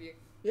 season overview.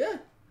 Yeah.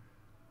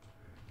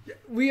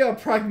 We are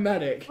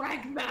pragmatic.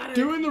 Pragmatic.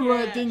 Doing the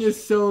right thing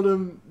is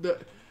seldom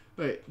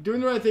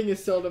doing the right thing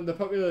is seldom the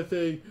popular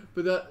thing,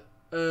 but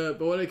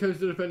when it comes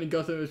to defending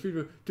Gotham as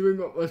people, doing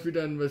what must be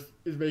done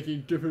is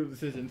making difficult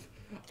decisions.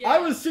 Yeah, I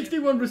was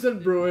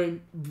 61%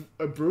 brewing.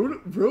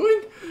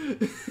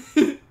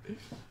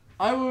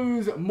 I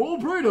was more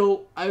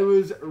brutal, I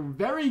was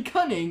very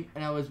cunning,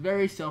 and I was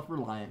very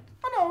self-reliant.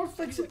 Oh no, it's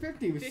like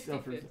 50 with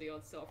 50-50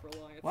 on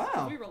self-reliance.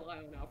 Wow. We rely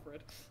on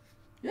Alfred.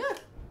 Yeah.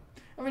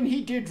 I mean,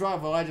 he did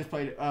drive while I just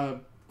played, Mario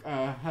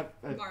Kart.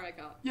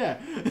 Yeah.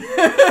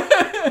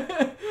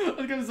 I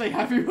was gonna say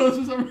Happy Wheels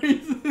for some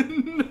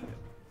reason.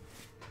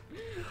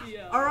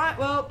 Yeah. Alright,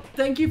 well,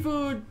 thank you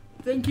for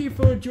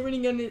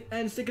joining in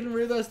and sticking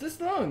with us this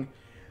long.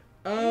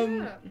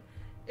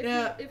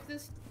 If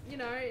this,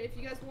 if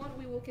you guys want,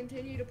 we will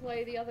continue to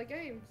play the other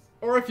games.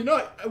 Or if you're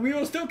not, we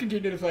will still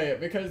continue to play it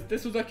because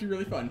this was actually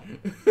really fun.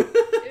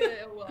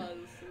 Yeah, it was.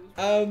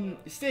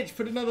 Stitch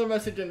put another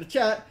message in the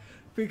chat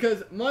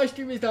because my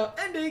stream is now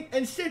ending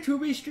and Stitch will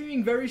be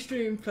streaming very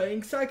soon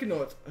playing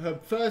Psychonauts, her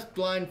first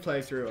blind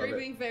playthrough of it.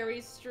 Streaming very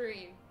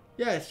soon.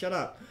 Yes, shut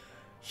up.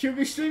 She'll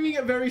be streaming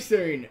it very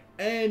soon,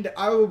 and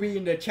I will be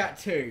in the chat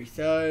too.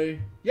 So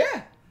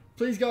yeah,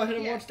 please go ahead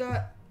and watch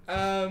that.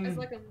 As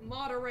like a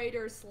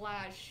moderator /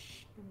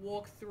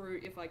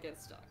 walkthrough if I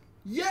get stuck.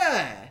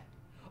 Yeah.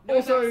 No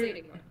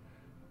backseating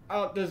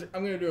though.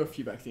 I'm gonna do a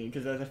few backseating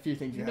because there's a few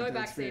things you have to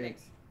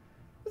experience.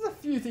 There's a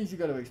few things you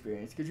got to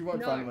experience because you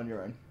won't find them on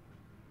your own.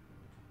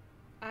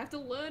 I have to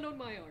learn on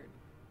my own.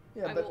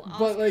 Yeah, I will ask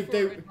for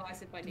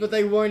advice if I need. But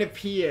they won't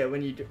appear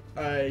when you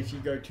if you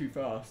go too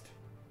fast.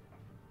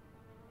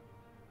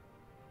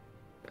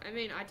 I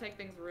mean, I take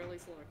things really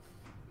slow.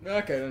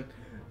 Okay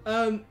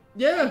then.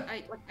 Yeah.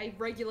 I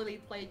regularly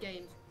play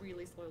games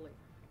really slowly.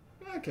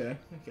 Okay.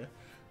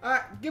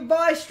 Alright,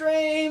 goodbye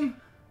stream!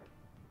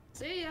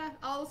 See ya.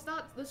 I'll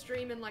start the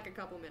stream in like a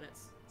couple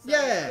minutes. So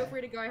yeah. Feel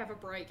free to go have a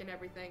break and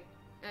everything.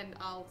 And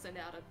I'll send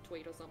out a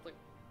tweet or something.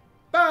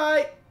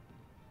 Bye!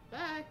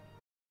 Bye!